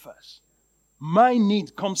kingdom first. My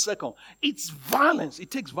need comes second. It's violence.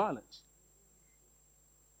 It takes violence.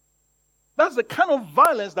 That's the kind of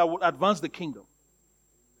violence that would advance the kingdom.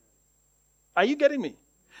 Are you getting me?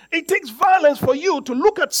 It takes violence for you to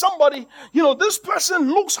look at somebody, this person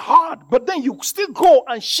looks hard, but then you still go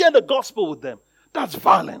and share the gospel with them. That's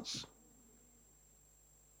violence.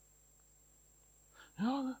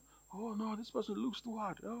 Oh no, this person looks too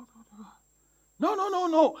hard.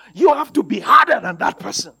 No. You have to be harder than that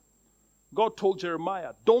person. God told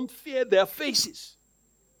Jeremiah, don't fear their faces.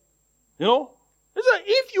 He said,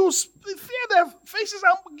 if you fear their faces,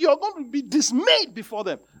 you're going to be dismayed before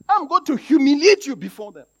them. I'm going to humiliate you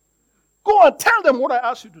before them. Go and tell them what I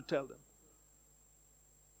asked you to tell them.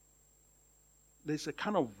 There's a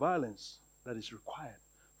kind of violence that is required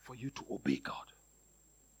for you to obey God.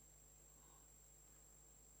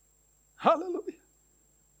 Hallelujah.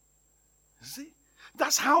 See,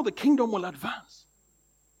 that's how the kingdom will advance.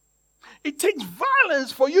 It takes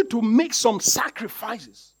violence for you to make some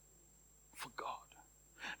sacrifices for God.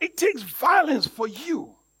 It takes violence for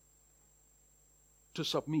you to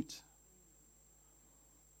submit.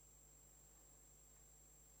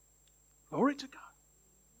 Glory to God.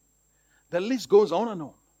 The list goes on and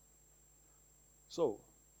on. So,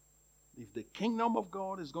 if the kingdom of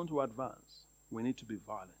God is going to advance, we need to be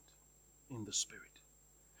violent in the spirit.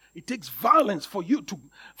 It takes violence for you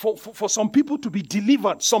for some people to be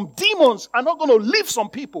delivered. Some demons are not going to leave some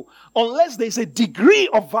people unless there's a degree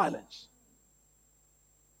of violence.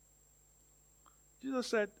 Jesus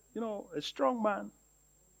said, a strong man,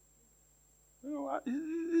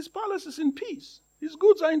 his palace is in peace. His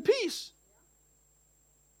goods are in peace.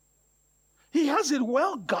 He has it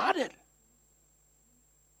well guarded.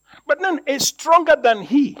 But then a stronger than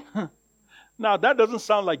he. Now that doesn't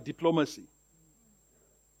sound like diplomacy.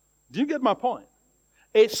 Do you get my point?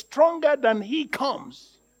 A stronger than he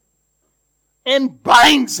comes and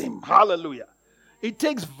binds him. Hallelujah. It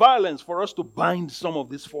takes violence for us to bind some of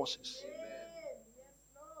these forces.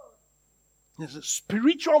 There's a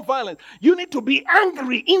spiritual violence. You need to be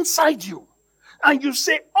angry inside you. And you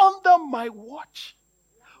say, under my watch,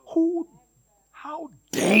 how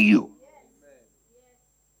dare you?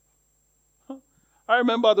 I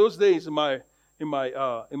remember those days in my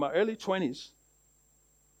early 20s.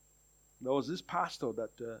 There was this pastor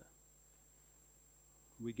that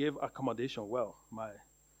we gave accommodation. Well,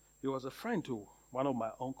 he was a friend to one of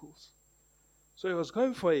my uncles. So he was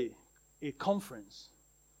going for a conference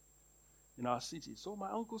in our city. So my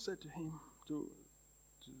uncle said to him,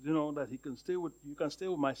 that you can stay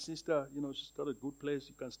with my sister. She's got a good place.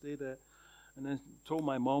 You can stay there. And then told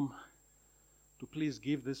my mom to please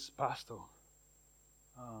give this pastor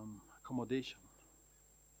accommodation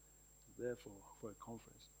there for a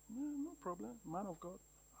conference. No problem, man of God.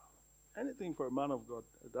 Anything for a man of God,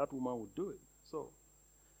 that woman would do it. So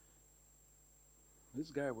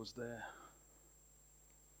this guy was there.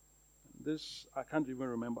 I can't even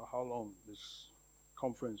remember how long this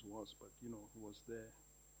conference was, but he was there.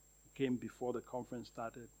 He came before the conference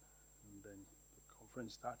started, and then the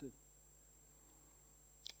conference started.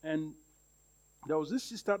 And there was this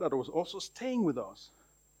sister that was also staying with us.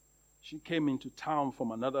 She came into town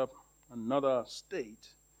from another state,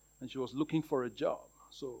 and she was looking for a job.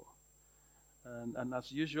 So, and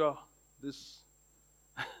as usual,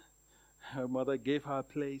 her mother gave her a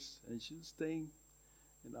place, and she was staying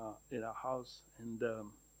in our house. And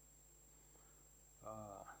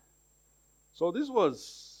so this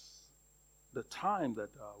was the time that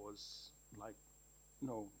I was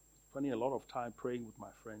spending a lot of time praying with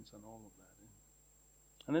my friends and all of that.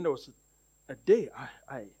 And then there was a day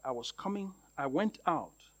I went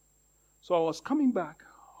out. So I was coming back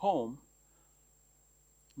home.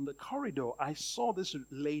 In the corridor, I saw this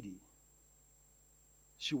lady.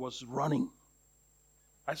 She was running.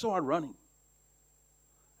 I saw her running.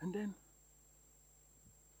 And then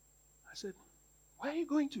I said, where are you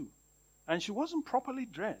going to? And she wasn't properly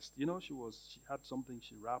dressed. She had something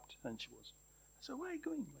she wrapped, and I said, where are you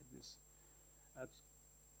going like this?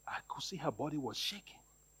 I could see her body was shaking.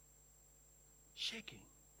 Shaking.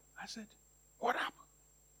 I said, what happened?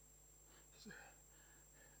 She said,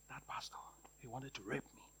 that pastor, he wanted to rape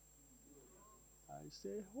me. I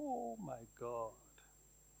said, oh my God.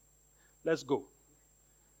 Let's go.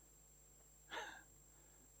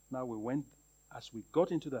 Now we went, as we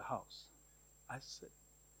got into the house, I said,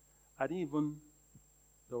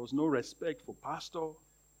 there was no respect for pastor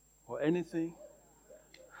or anything.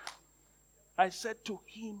 I said to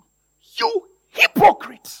him, you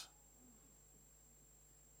hypocrite!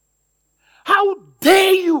 How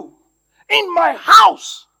dare you in my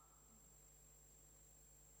house?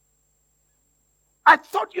 I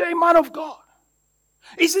thought you're a man of God.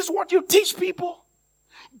 Is this what you teach people?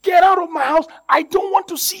 Get out of my house. I don't want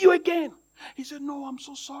to see you again. He said, no, I'm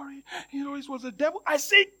so sorry. It was the devil. I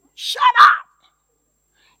said, shut up.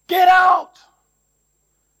 Get out.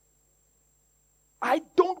 I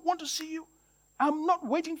don't want to see you. I'm not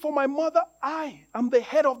waiting for my mother. I am the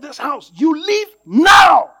head of this house. You leave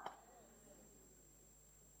now.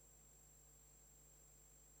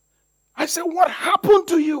 I said, what happened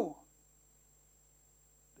to you?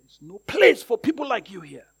 There's no place for people like you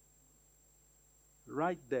here.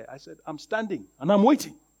 Right there. I said, I'm standing and I'm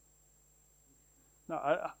waiting.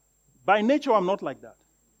 Now, by nature, I'm not like that.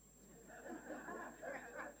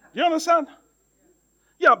 You understand?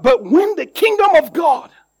 Yeah, but when the kingdom of God,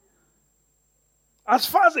 as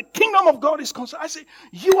far as the kingdom of God is concerned, I say,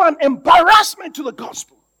 you are an embarrassment to the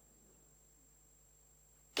gospel.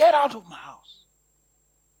 Get out of my house.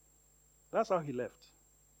 That's how he left.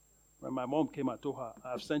 When my mom came, I told her,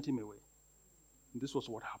 I've sent him away. And this was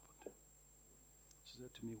what happened. She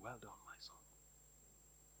said to me, well done, my son.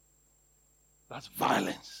 That's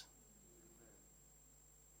violence.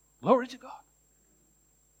 Glory to God.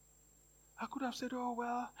 I could have said, oh,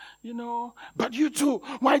 well, but you too,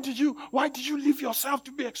 why did you leave yourself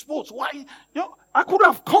to be exposed? Why? I could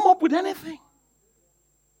have come up with anything.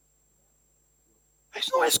 There's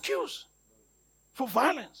no excuse for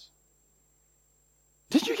violence.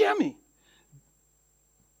 Did you hear me?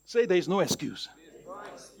 Say there's no excuse. There's no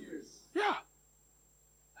excuse. Yeah.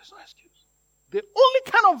 There's no excuse. The only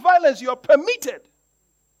kind of violence you are permitted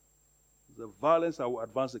is the violence that will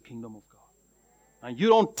advance the kingdom of God. And you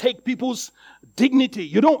don't take people's dignity.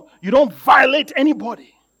 You don't violate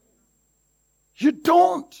anybody. You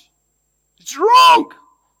don't. It's wrong.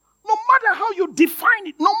 No matter how you define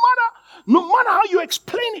it, no matter how you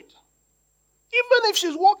explain it. Even if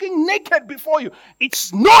she's walking naked before you,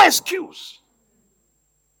 it's no excuse.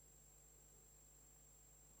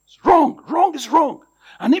 It's wrong. Wrong is wrong.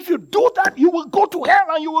 And if you do that, you will go to hell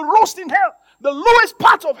and you will roast in hell. The lowest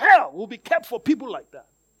part of hell will be kept for people like that.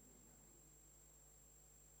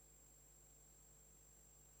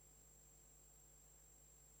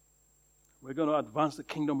 We're going to advance the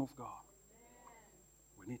kingdom of God.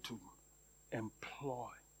 We need to employ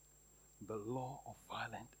the law of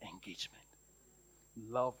violent engagement.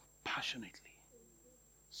 Love passionately.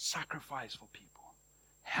 Sacrifice for people.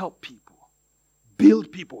 Help people.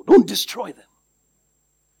 Build people. Don't destroy them.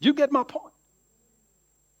 You get my point?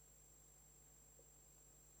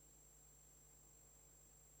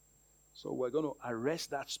 So we're going to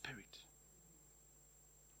arrest that spirit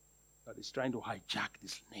that is trying to hijack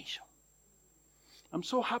this nation. I'm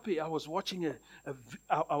so happy. I was watching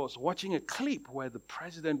a clip where the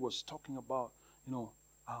president was talking about,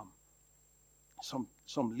 some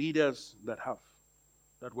leaders that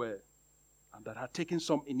had taken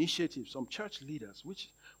some initiatives, some church leaders,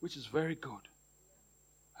 which is very good.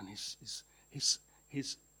 And he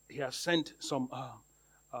has sent some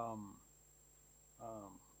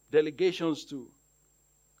delegations to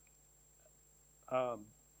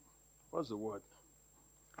what's the word?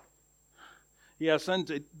 He has sent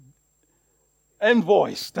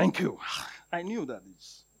envoys. Thank you. I knew that.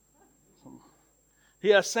 He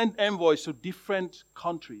has sent envoys to different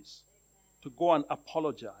countries to go and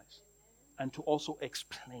apologize and to also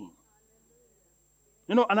explain.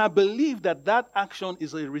 And I believe that action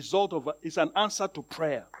is a result of, it's an answer to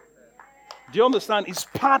prayer. Do you understand? It's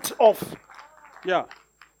part of,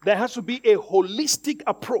 there has to be a holistic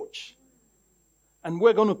approach. And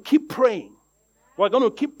we're going to keep praying. We're going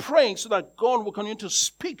to keep praying so that God will continue to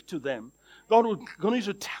speak to them. God will continue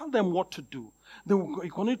to tell them what to do. They will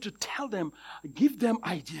continue to tell them, give them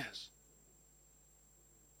ideas.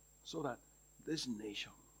 So that this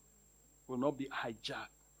nation will not be hijacked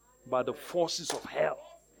by the forces of hell.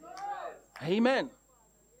 Amen.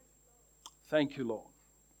 Thank you, Lord.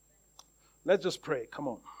 Let's just pray. Come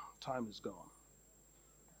on. Time is gone.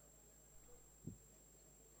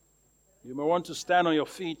 You may want to stand on your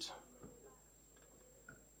feet.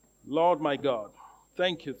 Lord, my God,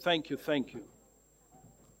 thank you, thank you, thank you.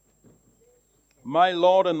 My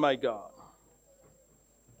Lord and my God,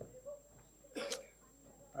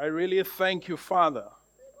 I really thank you, Father,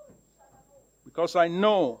 because I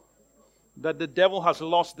know that the devil has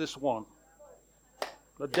lost this one.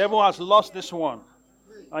 The devil has lost this one.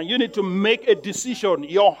 And you need to make a decision.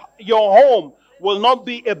 Your home will not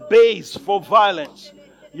be a base for violence.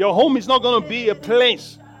 Your home is not going to be a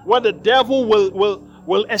place where the devil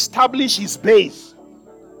will establish his base.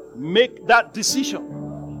 Make that decision.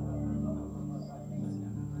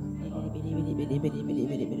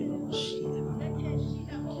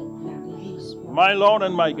 My Lord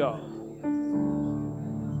and my God.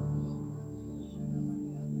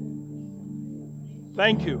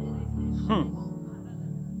 Thank you.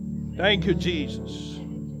 Thank you, Jesus.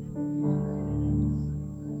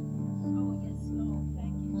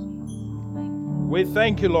 We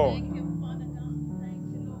thank you, Lord.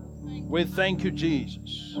 We thank you,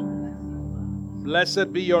 Jesus.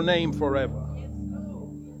 Blessed be your name forever.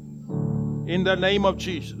 In the name of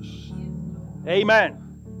Jesus. Amen.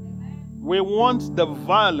 We want the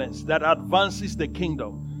violence that advances the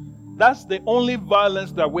kingdom. That's the only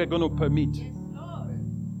violence that we're going to permit.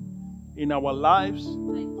 In our lives,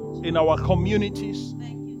 in our communities.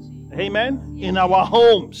 Amen. In our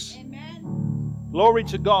homes. Glory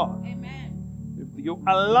to God. If you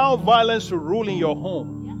allow violence to rule in your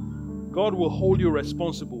home, God will hold you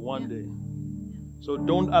responsible one day. So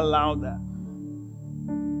don't allow that.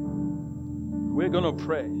 We're going to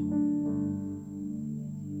pray.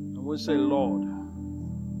 And we'll say, Lord,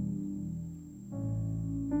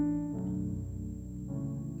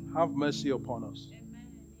 have mercy upon us.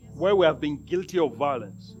 Where we have been guilty of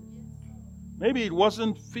violence. Maybe it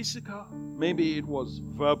wasn't physical. Maybe it was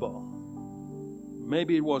verbal.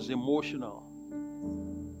 Maybe it was emotional.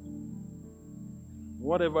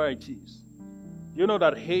 Whatever it is. You know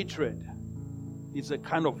that hatred is a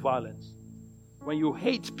kind of violence. When you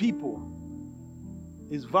hate people,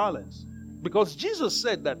 it's violence. Because Jesus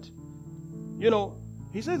said that,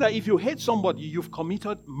 he said that if you hate somebody, you've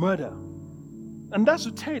committed murder. And that's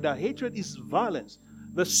to tell you that hatred is violence.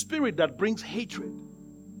 The spirit that brings hatred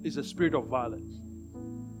is a spirit of violence.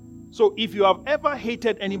 So if you have ever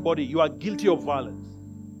hated anybody, you are guilty of violence.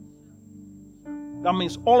 That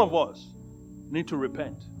means all of us need to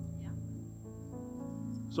repent.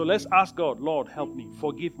 So let's ask God, Lord, help me,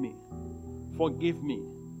 forgive me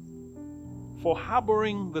for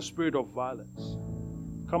harboring the spirit of violence.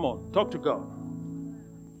 Come on, talk to God.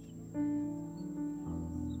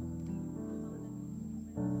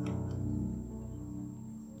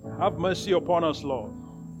 Have mercy upon us, Lord.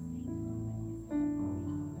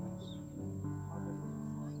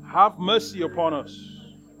 Have mercy upon us.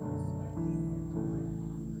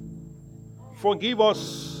 Forgive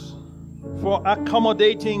us for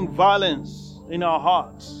accommodating violence in our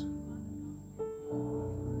hearts.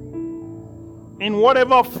 In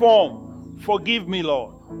whatever form, forgive me,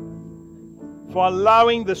 Lord, for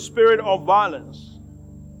allowing the spirit of violence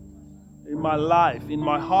in my life, in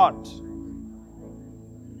my heart.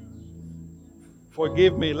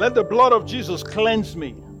 Forgive me. Let the blood of Jesus cleanse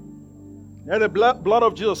me. Let the blood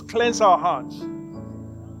of Jesus cleanse our hearts.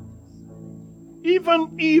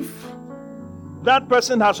 Even if that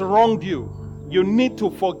person has wronged you, you need to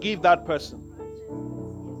forgive that person.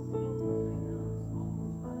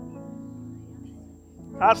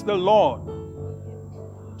 Ask the Lord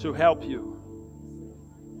to help you.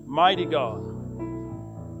 Mighty God.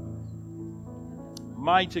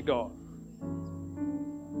 Mighty God.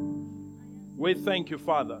 We thank you,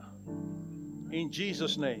 Father. In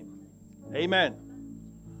Jesus' name. Amen.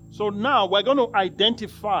 So now we're going to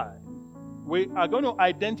identify. We are going to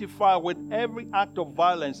identify with every act of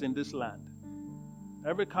violence in this land.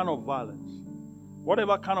 Every kind of violence.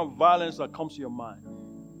 Whatever kind of violence that comes to your mind.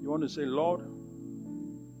 You want to say, Lord,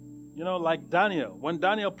 you know, like Daniel. When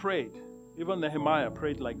Daniel prayed, even Nehemiah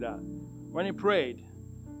prayed like that. When he prayed,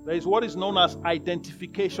 there is what is known as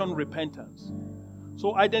identification repentance.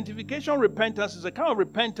 So identification repentance is a kind of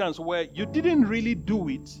repentance where you didn't really do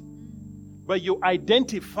it, but you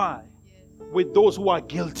identify with those who are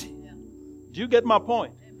guilty. Do you get my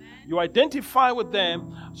point? You identify with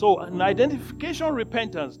them. So an identification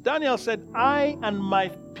repentance. Daniel said, I and my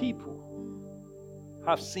people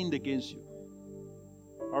have sinned against you.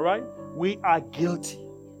 All right? We are guilty.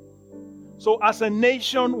 So as a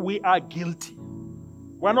nation, we are guilty.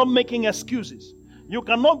 We're not making excuses. You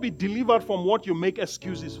cannot be delivered from what you make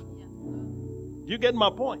excuses for. Do you get my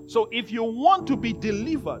point? So if you want to be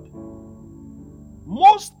delivered,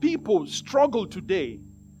 most people struggle today.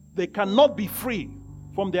 They cannot be free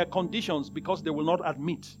from their conditions because they will not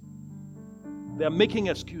admit. They are making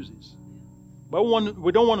excuses. But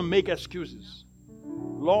we don't want to make excuses.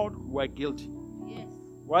 Lord, we're guilty. Yes.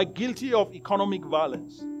 We're guilty of economic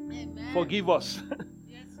violence. Amen. Forgive us.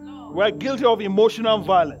 Yes, Lord. We're guilty of emotional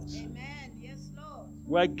violence. Amen. Yes, Lord.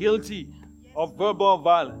 We're guilty of verbal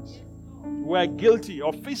violence. Yes, Lord. We're guilty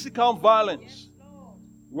of physical violence. Yes, Lord.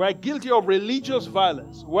 We're guilty of religious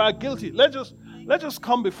violence. We're guilty. Let's just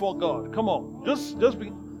come before God. Come on. Just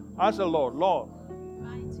ask the Lord, Lord.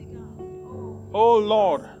 Mighty God. Oh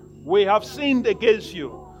Lord, we have sinned against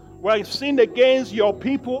you. We have sinned against your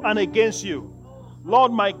people and against you.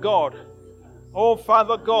 Lord my God. Oh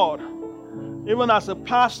Father God. Even as a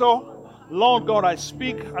pastor, Lord God, I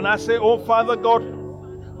speak and I say, oh Father God,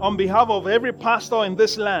 on behalf of every pastor in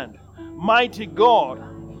this land, mighty God,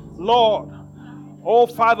 Lord, oh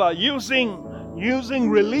Father, using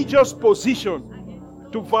religious position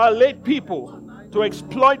to violate people, to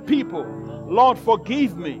exploit people. Lord,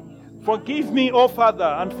 forgive me. Forgive me, oh Father,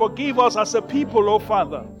 and forgive us as a people, oh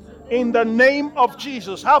Father. In the name of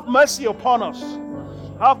Jesus, have mercy upon us.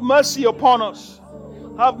 Have mercy upon us.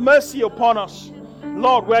 Have mercy upon us.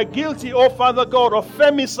 Lord, we are guilty, oh Father God, of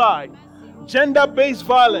femicide, gender-based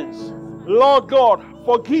violence. Lord God,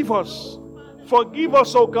 forgive us. Forgive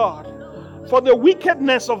us, oh God, for the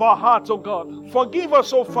wickedness of our hearts, oh God. Forgive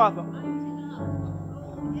us, oh Father.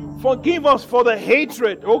 Forgive us for the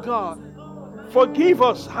hatred, oh God. Forgive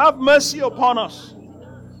us. Have mercy upon us.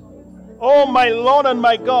 Oh my Lord and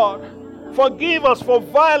my God. Forgive us for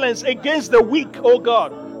violence against the weak, oh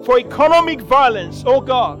God. For economic violence, oh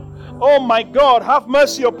God. Oh my God, have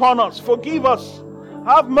mercy upon us. Forgive us.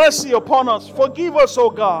 Have mercy upon us. Forgive us,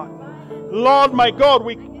 oh God. Lord my God,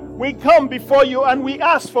 we come before you and we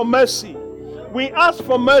ask for mercy. We ask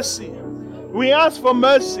for mercy. We ask for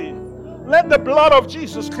mercy. Let the blood of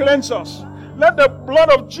Jesus cleanse us. Let the blood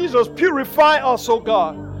of Jesus purify us, oh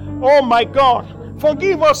God. Oh my God,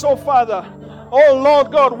 forgive us, oh Father. Oh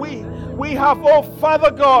Lord God, we have, oh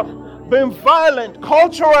Father God, been violent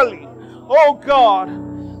culturally. Oh God,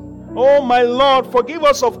 oh my Lord, forgive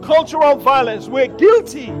us of cultural violence. We're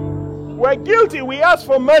guilty. We're guilty. We ask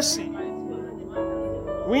for mercy.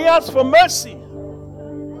 We ask for mercy.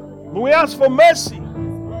 We ask for mercy.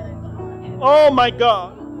 Oh my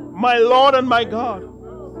God, my Lord and my God.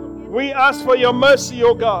 We ask for your mercy,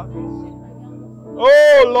 oh God.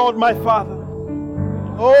 Oh Lord, my Father.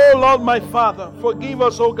 Oh Lord, my Father. Forgive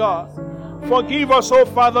us, oh God. Forgive us, oh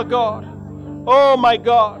Father God. Oh my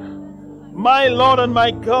God. My Lord and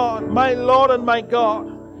my God. My Lord and my God.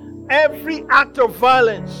 Every act of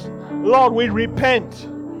violence, Lord, we repent.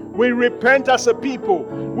 We repent as a people.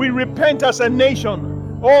 We repent as a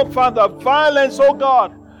nation. Oh Father, violence, oh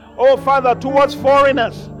God. Oh Father, towards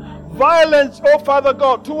foreigners. Violence, oh Father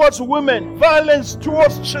God, towards women. Violence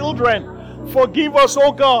towards children. Forgive us,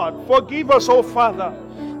 oh God. Forgive us, oh Father.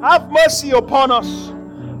 Have mercy upon us.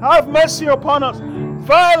 Have mercy upon us.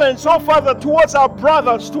 Violence, oh Father, towards our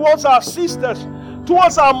brothers, towards our sisters,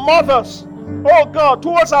 towards our mothers, oh God,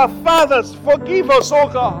 towards our fathers. Forgive us, oh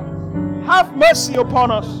God. Have mercy upon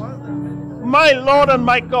us. My Lord and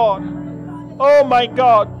my God. Oh my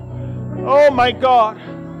God. Oh my God.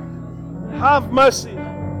 Have mercy.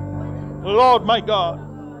 Lord my God.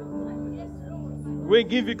 We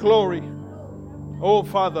give you glory. Oh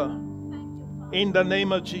Father, in the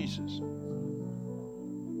name of Jesus.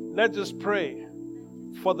 Let us pray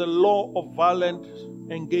for the law of violent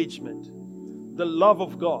engagement, the love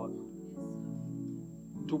of God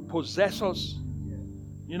to possess us.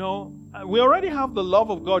 You know, we already have the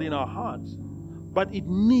love of God in our hearts, but it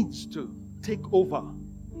needs to take over.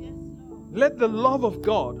 Let the love of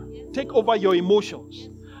God take over your emotions.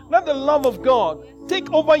 Let the love of God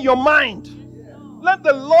take over your mind. Let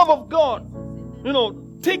the love of God,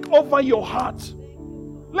 take over your heart.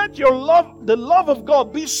 Let your love, the love of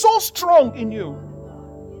God, be so strong in you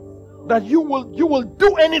that you will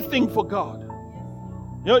do anything for God.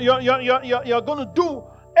 You're going to do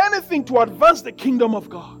anything to advance the kingdom of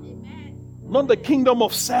God. Not the kingdom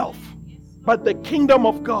of self, but the kingdom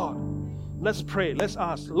of God. Let's pray. Let's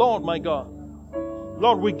ask. Lord, my God.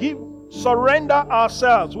 Lord, we surrender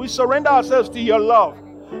ourselves. We surrender ourselves to your love.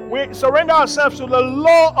 We surrender ourselves to the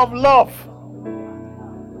law of love.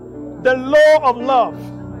 The law of love.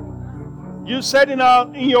 You said in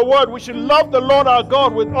your word, we should love the Lord our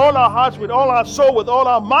God with all our hearts, with all our soul, with all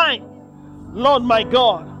our mind. Lord, my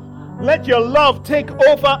God, let your love take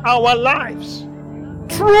over our lives.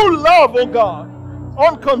 True love, oh God.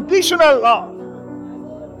 Unconditional love.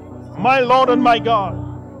 My Lord and my God.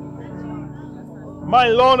 My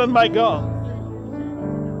Lord and my God.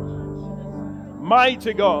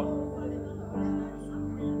 Mighty God.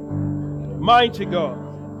 Mighty God.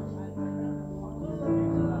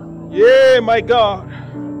 Yeah, my God.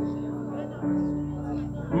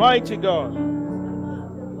 Mighty God.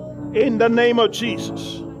 In the name of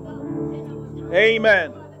Jesus.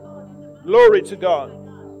 Amen. Glory to God.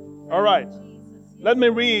 All right. Let me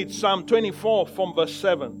read Psalm 24 from verse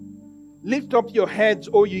 7. Lift up your heads,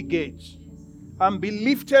 O ye gates, and be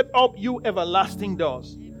lifted up, you everlasting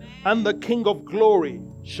doors, and the King of glory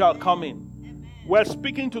shall come in. We're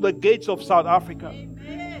speaking to the gates of South Africa.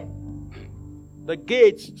 The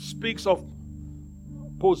gates speaks of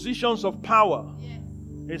positions of power.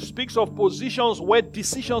 It speaks of positions where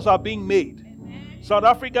decisions are being made. South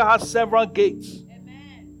Africa has several gates.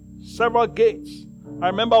 Several gates. I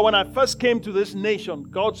remember when I first came to this nation,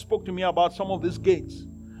 God spoke to me about some of these gates.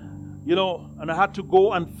 And I had to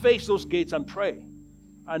go and face those gates and pray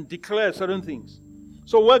and declare certain things.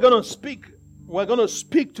 So we're going to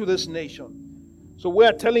speak to this nation. So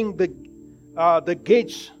we're telling the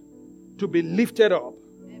gates to be lifted up.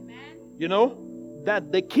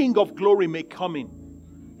 That the King of glory may come in.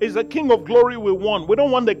 It's the King of glory we want. We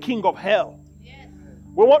don't want the king of hell.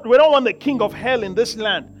 We don't want the king of hell in this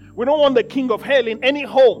land. We don't want the king of hell in any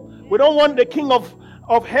home. We don't want the king of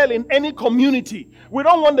hell in any community. We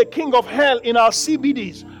don't want the king of hell in our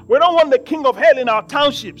CBDs. We don't want the king of hell in our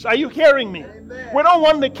townships. Are you hearing me? Amen. We don't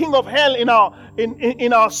want the king of hell in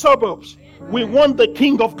our suburbs. Amen. We want the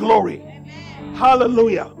King of glory. Amen.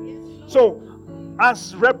 Hallelujah. So,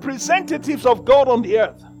 as representatives of God on the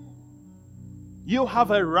earth, you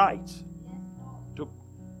have a right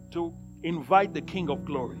to invite the King of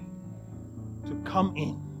glory to come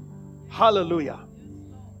in. Hallelujah.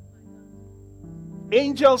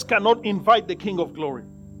 Angels cannot invite the King of glory,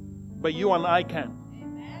 but you and I can.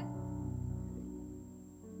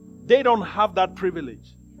 They don't have that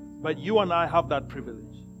privilege, but you and I have that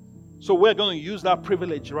privilege. So we're going to use that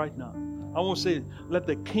privilege right now. I want to say, let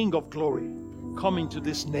the King of glory come into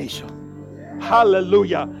this nation.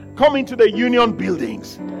 Hallelujah. Come into the union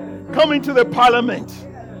buildings. Come into the parliament.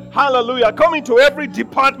 Hallelujah. Come into every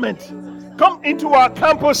department. Come into our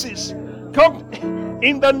campuses. Come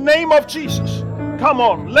in the name of Jesus. Come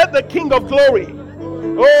on. Let the King of glory.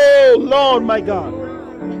 Oh Lord my God.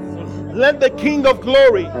 Let the King of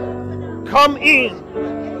glory come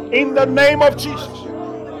in the name of Jesus.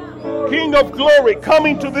 King of glory, come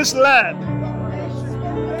into this land.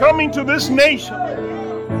 Come into this nation.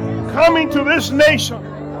 Come into this nation.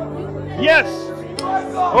 Yes.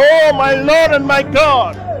 Oh my Lord and my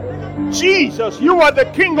God. Jesus, you are the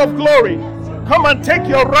King of glory. Come and take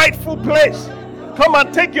your rightful place. Come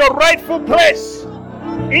and take your rightful place.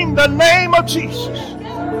 In the name of Jesus.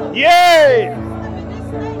 Yay.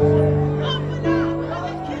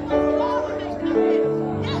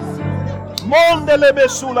 Mandelebe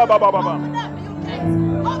sula baba baba. Open up, you gates.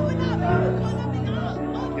 Open up, you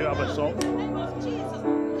economic. You have a song? In the name of Jesus.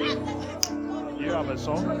 Let the gates of glory. You have a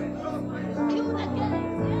song? You the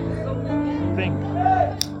gates. Think.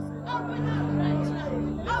 Open up right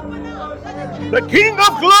now. Open up. Let The King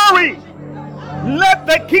of Glory. Let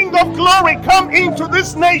the King of Glory come into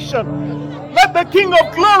this nation. Let the King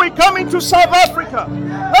of Glory come into South Africa.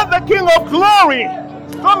 Let the King of Glory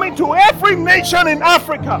come into every nation in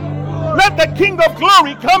Africa. Let the King of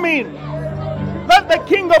Glory come in. Let the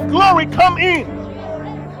King of Glory come in.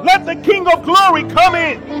 Let the King of Glory come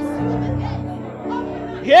in.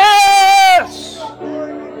 Yes.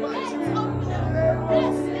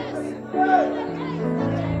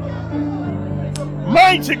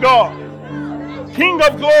 Mighty God. King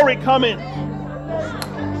of Glory come in.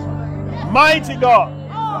 Mighty God.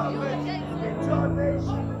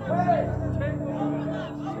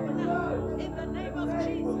 in the name of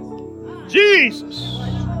Jesus. Jesus.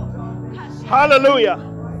 Hallelujah.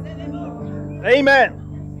 Amen.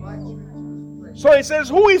 So it says,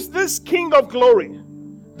 who is this King of Glory?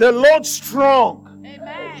 The Lord strong.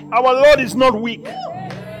 Amen. Our Lord is not weak.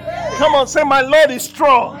 Come on, say, my Lord is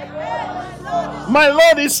strong. My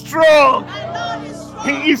Lord is strong.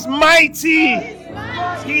 He is mighty.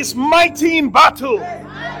 He is mighty in battle.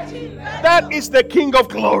 That is the King of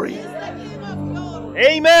Glory.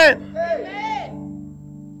 Amen.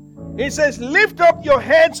 He says, lift up your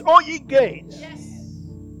heads, O ye gates.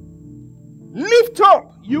 Lift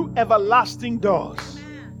up, you everlasting doors.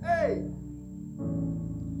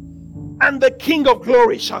 And the King of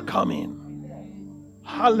Glory shall come in.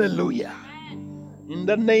 Hallelujah. In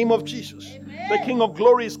the name of Jesus. The King of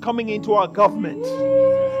Glory is coming into our government.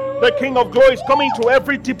 The King of Glory is coming to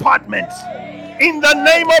every department. In the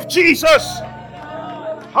name of Jesus.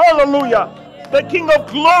 Hallelujah. The King of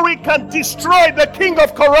Glory can destroy the king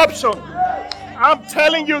of corruption. I'm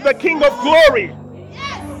telling you, the King of Glory.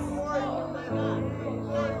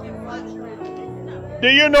 Do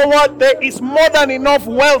you know what? There is more than enough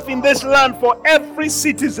wealth in this land for every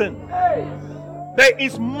citizen. There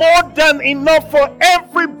is more than enough for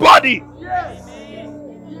everybody.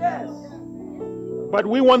 But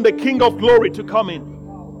we want the King of Glory to come in.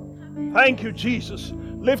 Thank you, Jesus.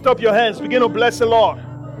 Lift up your hands. Begin to bless the Lord.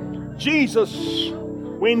 Jesus,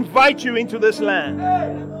 we invite you into this land.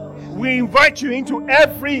 We invite you into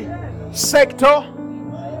every sector.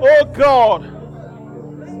 Oh God,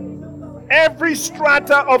 every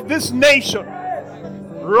strata of this nation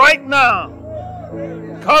right now.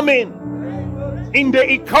 Come in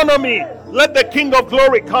the economy, let the King of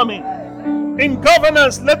Glory come in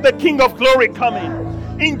governance, let the King of Glory come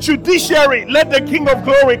in judiciary, let the King of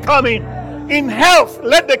Glory come in health,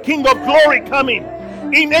 let the King of Glory come in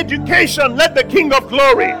education, let the King of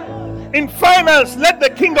Glory, in finance, let the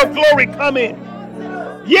King of Glory come in.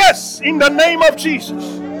 Yes, in the name of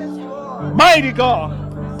Jesus. Mighty God.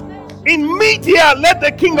 In media, let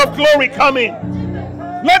the King of Glory come in.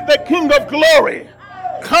 Let the King of Glory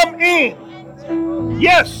come in.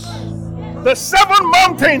 Yes, the 7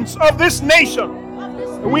 mountains of this nation,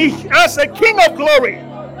 we ask the King of Glory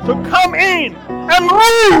to come in and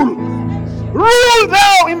rule. Rule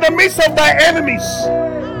thou in the midst of thy enemies.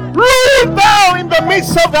 Rule thou in the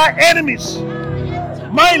midst of thy enemies.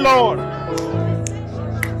 My Lord,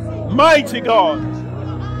 mighty God.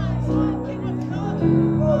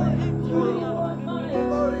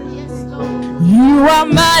 You are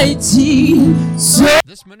mighty.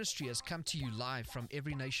 This ministry has come to you live from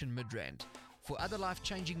Every Nation Midrand. For other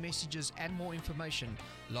life-changing messages and more information,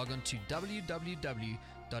 log on to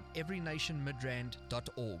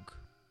www.everynationmidrand.org.